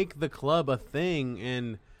could make the club a thing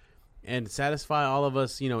and satisfy all of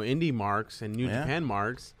us, indie marks and New Yeah. Japan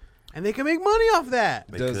marks. And they can make money off that.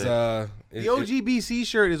 Does The OGBC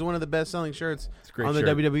shirt is one of the best-selling shirts on the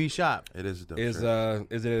WWE shop. It is a dope is shirt.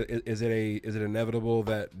 is it inevitable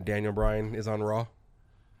that Daniel Bryan is on Raw?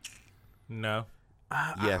 No.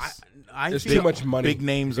 Yes. There's feel- too much money. Big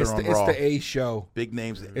names are on It's Raw. the A show. Big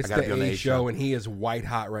names. It's I gotta be on the A show, show. and he is white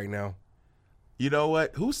hot right now. You know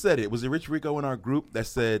what? Who said it? Was it Rich Rico in our group that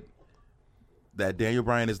said that Daniel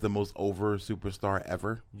Bryan is the most over superstar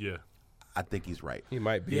ever? Yeah. I think he's right. He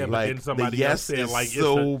might be. Yeah, but Like, then somebody the else yes said is like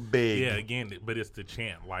so it's big. Yeah, again, but it's the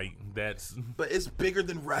chant. Like that's But it's bigger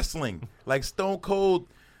than wrestling. Like Stone Cold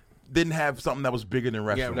didn't have something that was bigger than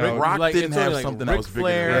wrestling. no, Rick Rock like, didn't it's only have like something that Ric was bigger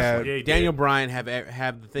Flair, than wrestling. Yeah, he Daniel did. Bryan have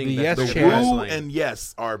the thing The that's Yes bigger The than chant. Woo wrestling. and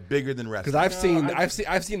Yes are bigger than wrestling. Because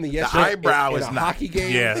I've seen the yes The chant eyebrow in is a not. hockey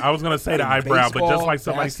game. yeah. I was gonna say the in eyebrow, but just baseball, like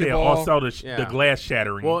somebody said, basketball. also Yeah. the glass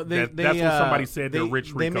shattering. Well, that's what somebody said. To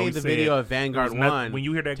Rich Rico, They made he the said, video of Vanguard it was not- One. When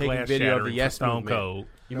you hear that taking glass video of shattering the Yes for Stone movement. Cold,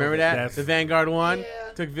 You remember that? That's- The Vanguard One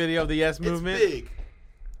took video of the Yes It's movement. big.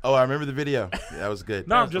 Oh, I remember the video. That was good.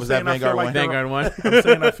 No, I'm just was saying. that I feel Vanguard like one? they're- Vanguard One. I'm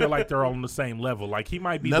saying I feel like they're all on the same level. Like he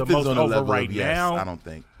might be Nothing's the most on the over level right of Yes, now. I don't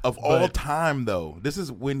think. Of all time, though, this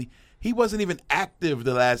is when he wasn't even active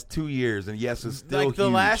the last 2 years, and Yes is still Like the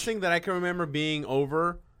huge. last thing that I can remember being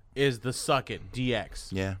over is the Suck It DX.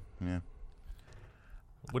 Yeah.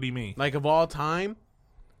 What do you mean? Like of all time,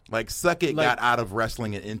 Like Suck It Like- got out of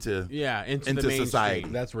wrestling and into into the society.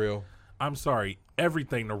 mainstream. That's real. I'm sorry.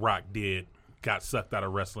 Everything The Rock did got sucked out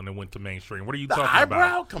of wrestling and went to mainstream. What are you the talking eyebrow.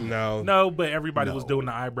 about? Come on. No. No, but everybody was No. doing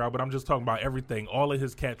the eyebrow. But I'm just talking about everything. All of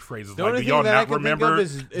his catchphrases. The Like, only do thing y'all that I not can think remember of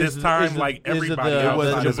is this the- time? is the- Like is the- everybody the- else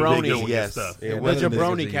wasn't was as big doing as this Yes. stuff. Yeah, it The wasn't as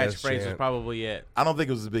jabroni big as Yes catchphrase was chant. probably it. I don't think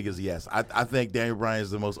it was as big as Yes. I think Daniel Bryan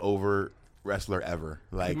is the most over wrestler ever.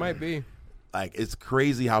 Like He might be. Like it's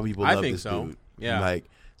crazy how people I love think this so. dude. Yeah. Like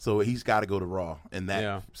so he's got to go to Raw in that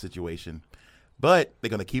Yeah. situation. But they're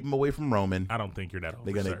gonna keep him away from Roman. I don't think you're that over,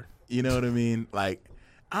 They're gonna, sir. you know what I mean? Like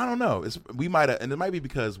I don't know. We might have, and it might be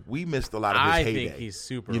because we missed a lot of his I heyday. think he's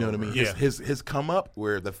super You know what I over. mean? Yeah. His come up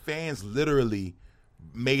where the fans literally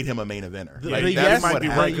made him a main eventer. The- Like, the that's Yes- might what be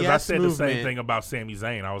happened. right because I Yes said the same movement. thing about Sami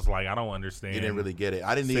Zayn. I was like, I don't understand. You didn't really get it.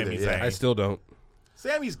 I didn't Sami either. Yeah. Zayn. I still don't.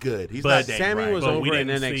 Sammy's good. He's But not Daniel Sammy Bryan. was But we over in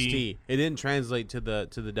didn't NXT. see- It didn't translate to the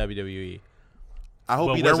WWE. I hope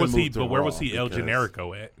But he where doesn't was move he? to But where Raw was he? El because-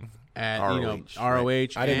 Generico at? At ROH,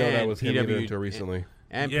 ROH. I didn't know that and was him either PW until recently.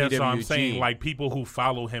 And Yeah, PWG. so I'm saying like people who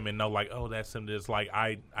follow him and know like, oh, that's him. It's like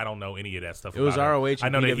I don't know any of that stuff. It was about him. ROH and I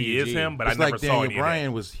know that he is PWG. him, but It's I never like saw Daniel any Bryan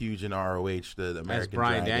of was huge in ROH, the American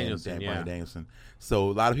Bryan Dragon, Danielson, Dan- yeah. Bryan Danielson. So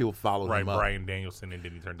a lot of people follow that. Right, him up. Bryan Danielson, and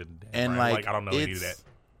then he turned into Dan And Bryan. like, I don't know any of it's- that.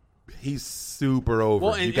 He's super over.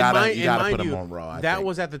 Well, you and gotta mind put him you, on Raw. I that think.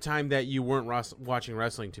 was at the time that you weren't watching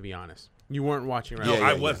wrestling. To be honest, you weren't watching No, wrestling.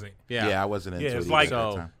 I wasn't. Yeah. I wasn't into Yeah, it it's either like at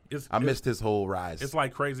that so- time. It's, I missed his whole rise. It's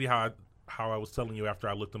like crazy how I was telling you after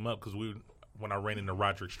I looked him up because when I ran into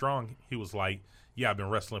Roderick Strong, he was like, "Yeah, I've been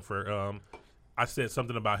wrestling for." I said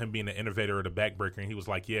something about him being an innovator of the backbreaker, and he was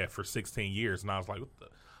like, "Yeah, for 16 years." And I was like, "What the?"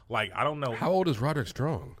 Like, I don't know. How old is Roderick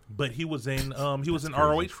Strong? But he was in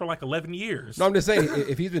ROH for like 11 years. No, I'm just saying,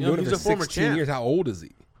 if he's been You know, doing it he's for a former 16 champ. years, how old is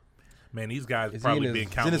he? Man, these guys Is he probably in been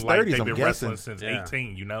his- counting his like 30s, they've I'm been guessing. wrestling since Yeah.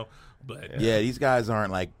 18, you know? But yeah, these guys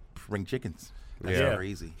aren't like spring chickens. That's Yeah.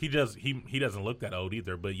 crazy. He doesn't look that old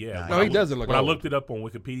either. But yeah, Nah, when No, I he doesn't look When old. I looked it up on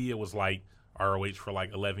Wikipedia, it was like ROH for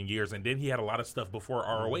like 11 years, and then he had a lot of stuff before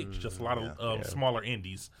ROH, just a lot of smaller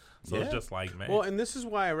indies. So it's Yeah. just like, man, Well, and this is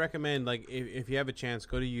why I recommend, like, if you have a chance,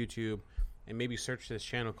 go to YouTube and maybe search this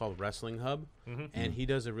channel called Wrestling Hub, and he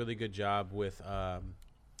does a really good job with,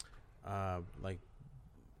 like,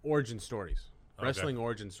 origin stories, wrestling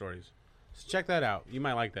origin stories. So check that out. You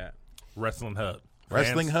might like that. Wrestling Hub,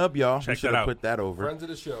 Wrestling Fans, Hub, y'all. We check should that have out. put that over. Friends of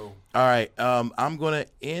the show. All right. I'm going to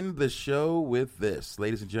end the show with this.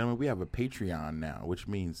 Ladies and gentlemen, we have a Patreon now, which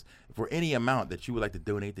means for any amount that you would like to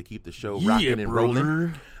donate to keep the show rocking and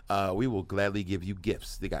rolling, we will gladly give you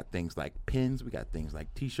gifts. They got things like pins. We got things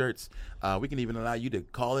like T-shirts. We can even allow you to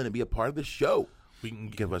call in and be a part of the show. We can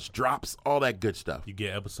Give us drops, all that good stuff. you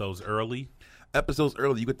get episodes early. Episodes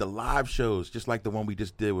early, you get the live shows, just like the one we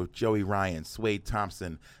just did with Joey Ryan, Swade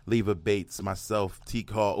Thompson, Leva Bates, myself, T.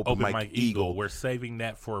 Call, Open Mike Eagle. We're saving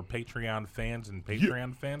that for Patreon fans and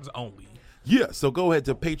Patreon fans only. Yeah, so go ahead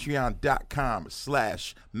to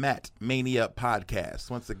patreon.com/MattMania Podcast.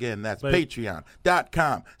 Once again, that's But-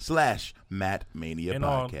 patreon.com/MattMania In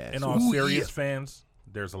all, Podcast. in all Ooh, serious yeah. fans,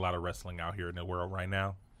 there's a lot of wrestling out here in the world right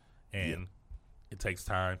now, and it takes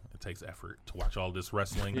time, it takes effort to watch all this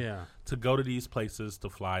wrestling. Yeah. To go to these places, to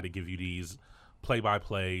fly, to give you these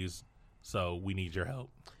play-by-plays. So we need your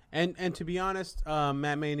help. And to be honest,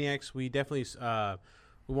 Matt Maniacs, we definitely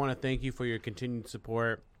we want to thank you for your continued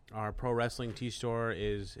support. Our pro wrestling T store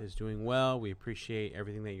is doing well. We appreciate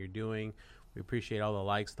everything that you're doing. We appreciate all the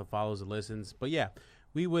likes, the follows, the listens. But yeah,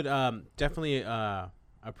 we would definitely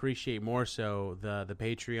appreciate more so the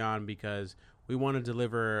Patreon, because we want to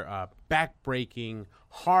deliver back-breaking,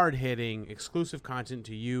 hard-hitting, exclusive content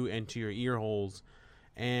to you and to your ear holes.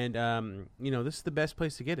 And, this is the best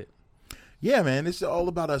place to get it. Yeah, man, it's all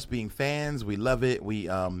about us being fans. We love it. We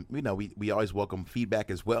always welcome feedback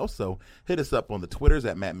as well. So hit us up on the Twitters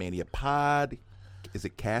at MattMania Pod. Is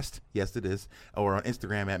it cast? Yes, it is. Or on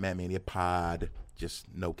Instagram at MattMania Pod. Just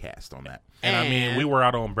no cast on that. And I mean, we were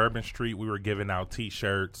out on Bourbon Street. We were giving out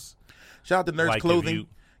T-shirts. Shout out to Nerds Like, Clothing.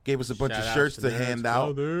 Gave us a bunch of shirts to hand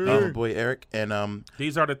out. Boy Eric. And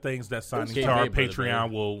these are the things that signing to our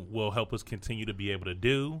Patreon will help us continue to be able to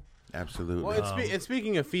do. Absolutely. Well, and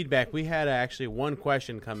speaking of feedback, we had actually one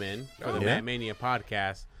question come in for the Matt Mania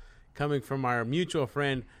podcast, coming from our mutual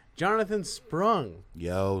friend Jonathan Sprung.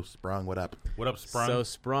 Yo, Sprung, what up? What up, Sprung? So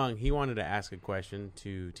Sprung, he wanted to ask a question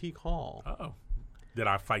to Teak Hall. Oh. Did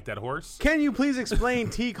I fight that horse? Can you please explain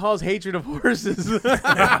Teak Hall's hatred of horses?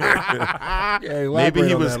 Maybe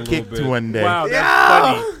he was kicked one day. Wow,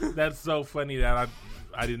 that's funny. That's so funny that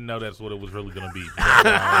I didn't know that's what it was really going to be.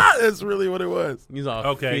 That's really what it was. He's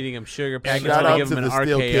all feeding him sugar packets. Shout out give to him the an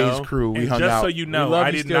Steel RKO. Cage crew. We And hung just out. so you know, love I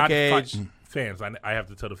you, did Steel not Cage. fight fans. I have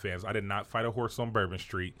to tell the fans, I did not fight a horse on Bourbon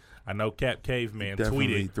Street. I know Cap Caveman Definitely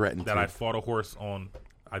tweeted threatened that to. I fought a horse on.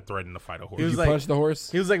 I threatened to fight a horse. He was You like, punched the horse?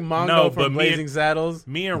 He was like Mongo No, but from me Blazing and- Saddles.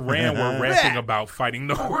 Me and Rand were rapping about fighting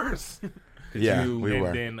the horse. Yeah, you- we And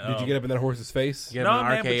were. then, Did you get up in that horse's face? Give him No, an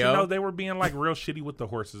man, but you RKO. know, they were being like real shitty with the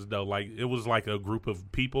horses though. Like it was like a group of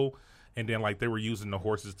people, and then like they were using the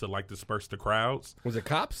horses to like disperse the crowds. Was it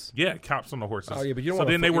cops? Yeah, cops on the horses. Oh yeah, but you don't so want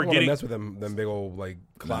then they were to getting mess with them big old like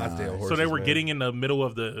Clydesdale horses. so they were man. getting in the middle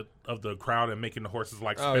of the crowd and making the horses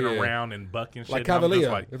like Oh, spin yeah. around and buck and shit. like And I'm just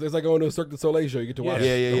Cavalier. like, If it's like going to a Cirque du Soleil show, you get to watch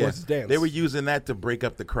Yeah, the horses dance. They were using that to break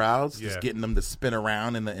up the crowds, Yeah. just getting them to spin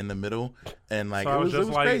around in the middle, and like so it I was was it just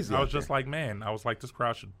was like, crazy. I was out just there. like, man, I was like, this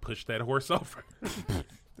crowd should push that horse over.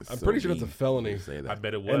 I'm pretty sure that's a felony. Say that. I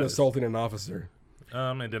bet it And was. assaulting an officer.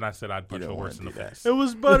 And then I said I'd punch a don't horse in wanna the do face. It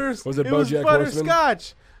was Was it BoJack Horseman?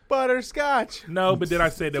 Butterscotch. No, but then I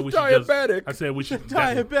said that we should just. Diabetic. I said we should.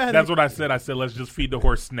 Diabetic. That's what I said. I said let's just feed the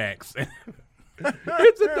horse snacks.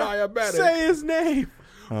 It's a diabetic. Say his name.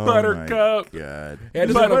 Oh Buttercup. my God. Hey, I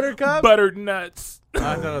just Butter- wanna- Buttercup? Buttered nuts.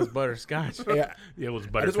 I thought it was butterscotch. Yeah, Yeah, it was I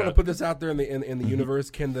Buttercup. just want to put this out there in the universe.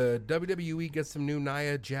 Can the WWE get some new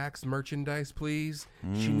Nia Jax merchandise, please?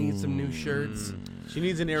 She needs some new shirts. She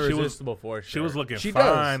needs an irresistible force. She was looking She does.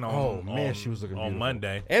 fine Oh, man, she was looking on beautiful.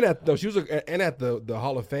 Monday. And at the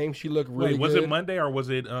Hall of Fame, she looked really Wait, was good. it Monday or was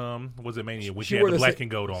it Mania when She she had wore the the black sa- and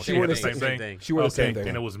gold on? she wore had the same same thing. thing. She wore the Okay, same thing.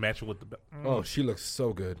 and it was matching with the. Oh, she looks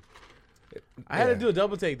so good. I had to do a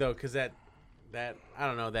double take though, because that I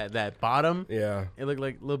don't know that bottom. Yeah. It looked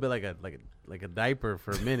like a little bit like a diaper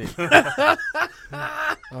for a minute. Come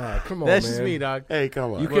on, That's man. just me, dog. Hey,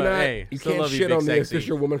 come on. You Well, cannot. hey, you still can't love you, shit Big on the Sexy.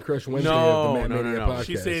 official Woman Crush Wednesday No, of the Matt no, no, Mania no. podcast.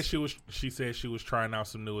 She said she was trying out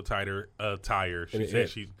some new attire. She And said it-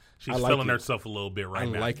 she's I like feeling it. herself a little bit right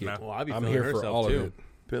I now. like it. Now. Well, I'll be I'm feeling here for herself all too. of it.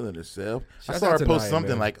 Feeling herself. I Shout saw out her to post Nia,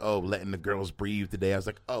 something man. like, "Oh, letting the girls breathe today." I was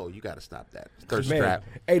like, "Oh, you got to stop that thirst Man, trap."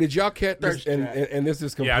 hey, did y'all catch this? Thirst And, trap. and this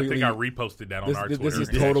is Yeah, I completely. think I reposted that on our this Twitter. is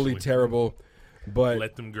totally actually. terrible. But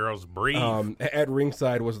Let them girls breathe. at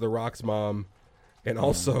ringside was The Rock's mom, and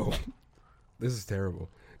also, this is terrible.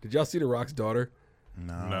 Did y'all see The Rock's daughter?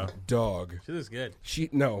 no. Dog. She looks good.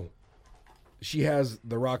 She has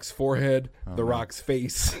The Rock's forehead, The Rock's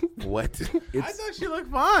face. What? I thought she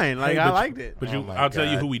looked fine. Like Hey, I but- liked it. But Oh my I'll tell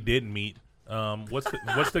you God. who we did meet. What's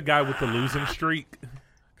the guy with the losing streak?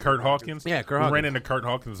 Kurt Hawkins. Yeah, Kurt We Hawkins. ran into Kurt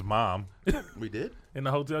Hawkins' mom We did. in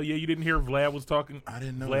the hotel. Yeah, you didn't hear Vlad was talking. I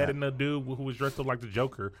didn't know Vlad that. and the dude who was dressed up like the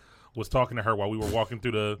Joker was talking to her while we were walking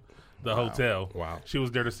through the hotel. Wow. She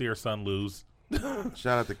was there to see her son lose.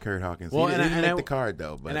 Shout out to Kurt Hawkins. Well, he and didn't I- make the card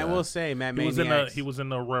though, but And I will say, Matt He was in Maniacs. the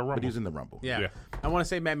Royal Rumble. but he was in the Rumble. Yeah. Yeah. I want to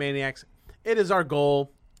say, Matt Maniacs, it is our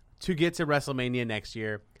goal to get to WrestleMania next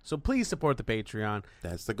year. So please support the Patreon.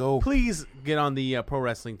 That's the goal. Please get on the Pro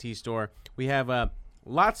Wrestling T store. We have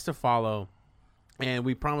lots to follow, and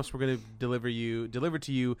we promise we're going to deliver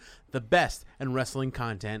to you the best in wrestling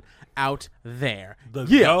content out there. The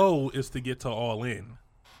goal is to get to All In.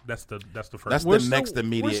 That's the first. That's one. the next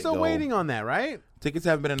immediate We're still goal. waiting on that, right? Tickets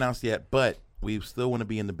haven't been announced yet, but we still want to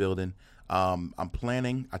be in the building. I'm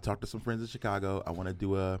planning. I talked to some friends in Chicago. I want to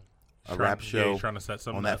do a rap show trying to set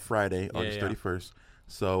something on that up. Friday, August yeah. 31st.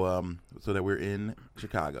 So so that we're in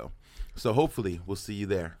Chicago. So hopefully we'll see you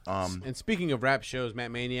there. And speaking of rap shows,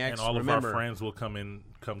 Matt Maniacs, And all remember, of our friends will come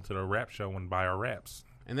to the rap show and buy our raps.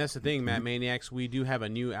 And that's the thing, Matt Maniacs. We do have a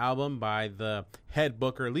new album by the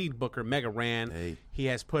lead booker, Mega Ran. Hey. He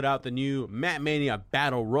has put out the new Matt Mania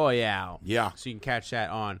Battle Royale. Yeah. So you can catch that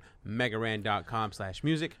on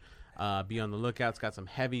megaran.com/music. Be on the lookout. It's got some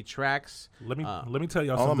heavy tracks. Let me tell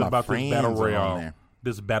y'all all something my about this friends battle are on royale. there.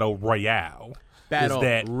 This battle royale. Battle is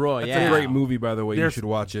that Royale. That's a great movie, by the way. You should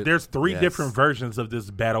watch it. There's 3 Yes. different versions of this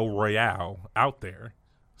battle royale out there.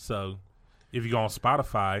 So if you go on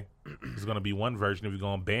Spotify, there's going to be one version. If you go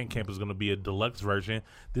on Bandcamp, it's going to be a deluxe version.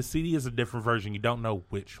 This CD is a different version. You don't know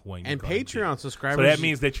which one. And Patreon subscribers. So that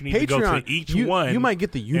means that you need to go to each one. You might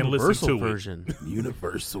get the and listen universal to it. version,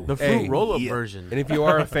 Universal. the fruit roll-up version. And if you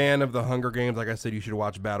are a fan of the Hunger Games, like I said, you should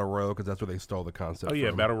watch Battle Royale because that's where they stole the concept Oh yeah,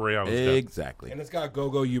 from. battle royale. Is dope. Exactly. And it's got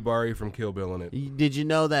Gogo Yubari from Kill Bill in it. Did you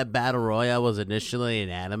know that Battle Royale was initially an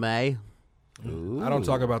anime? I don't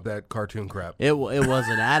talk about that cartoon crap. It was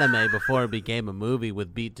an anime before it became a movie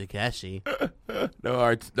with Beat Takeshi.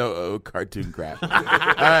 No cartoon crap. All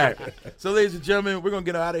right. So, ladies and gentlemen, we're going to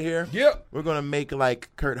get out of here. Yep. We're going to make like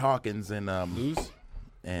Kurt Hawkins and lose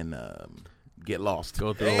and get lost.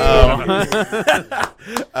 Go through.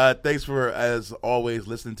 Thanks for, as always,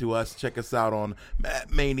 listening to us. Check us out on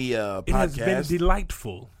Matt Mania It has been Podcast.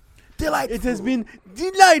 delightful. It has been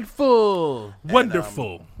delightful.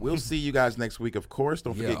 Wonderful. We'll see you guys next week, of course.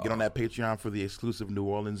 Don't forget, Yeah. get on that Patreon for the exclusive New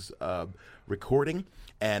Orleans recording.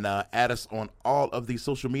 And add us on all of the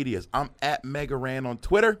social medias. I'm at Mega Ran on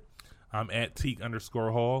Twitter. I'm at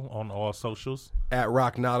Teak_Hall on all socials. At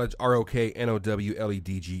Rock Knowledge,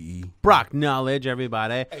 ROKNOWLEDGE. Brock Knowledge,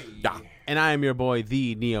 everybody. Yeah. And I am your boy,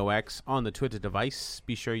 the NeoX, on the Twitter device.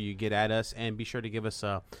 Be sure you get at us and be sure to give us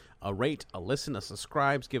a rate, a listen, a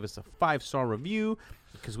subscribe, give us a 5-star review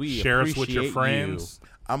because we Share us appreciate with your friends.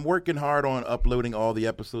 I'm working hard on uploading all the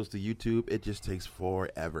episodes to YouTube. It just takes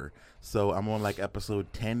forever. So I'm on like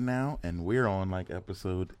episode 10 now, and we're on like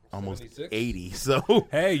episode almost 76? 80. So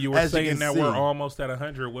Hey, you were as saying can that see, we're almost at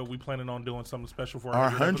 100. What we planning on doing something special for our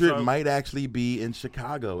 100 episode? might actually be in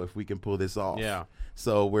Chicago if we can pull this off. Yeah.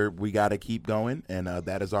 So we got to keep going, and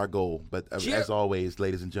that is our goal. But as always,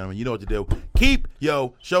 ladies and gentlemen, you know what to do. Keep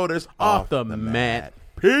your shoulders Off the mat.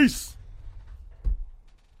 Peace.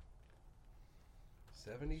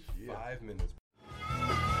 75 minutes.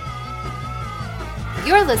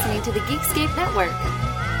 You're listening to the Geekscape Network.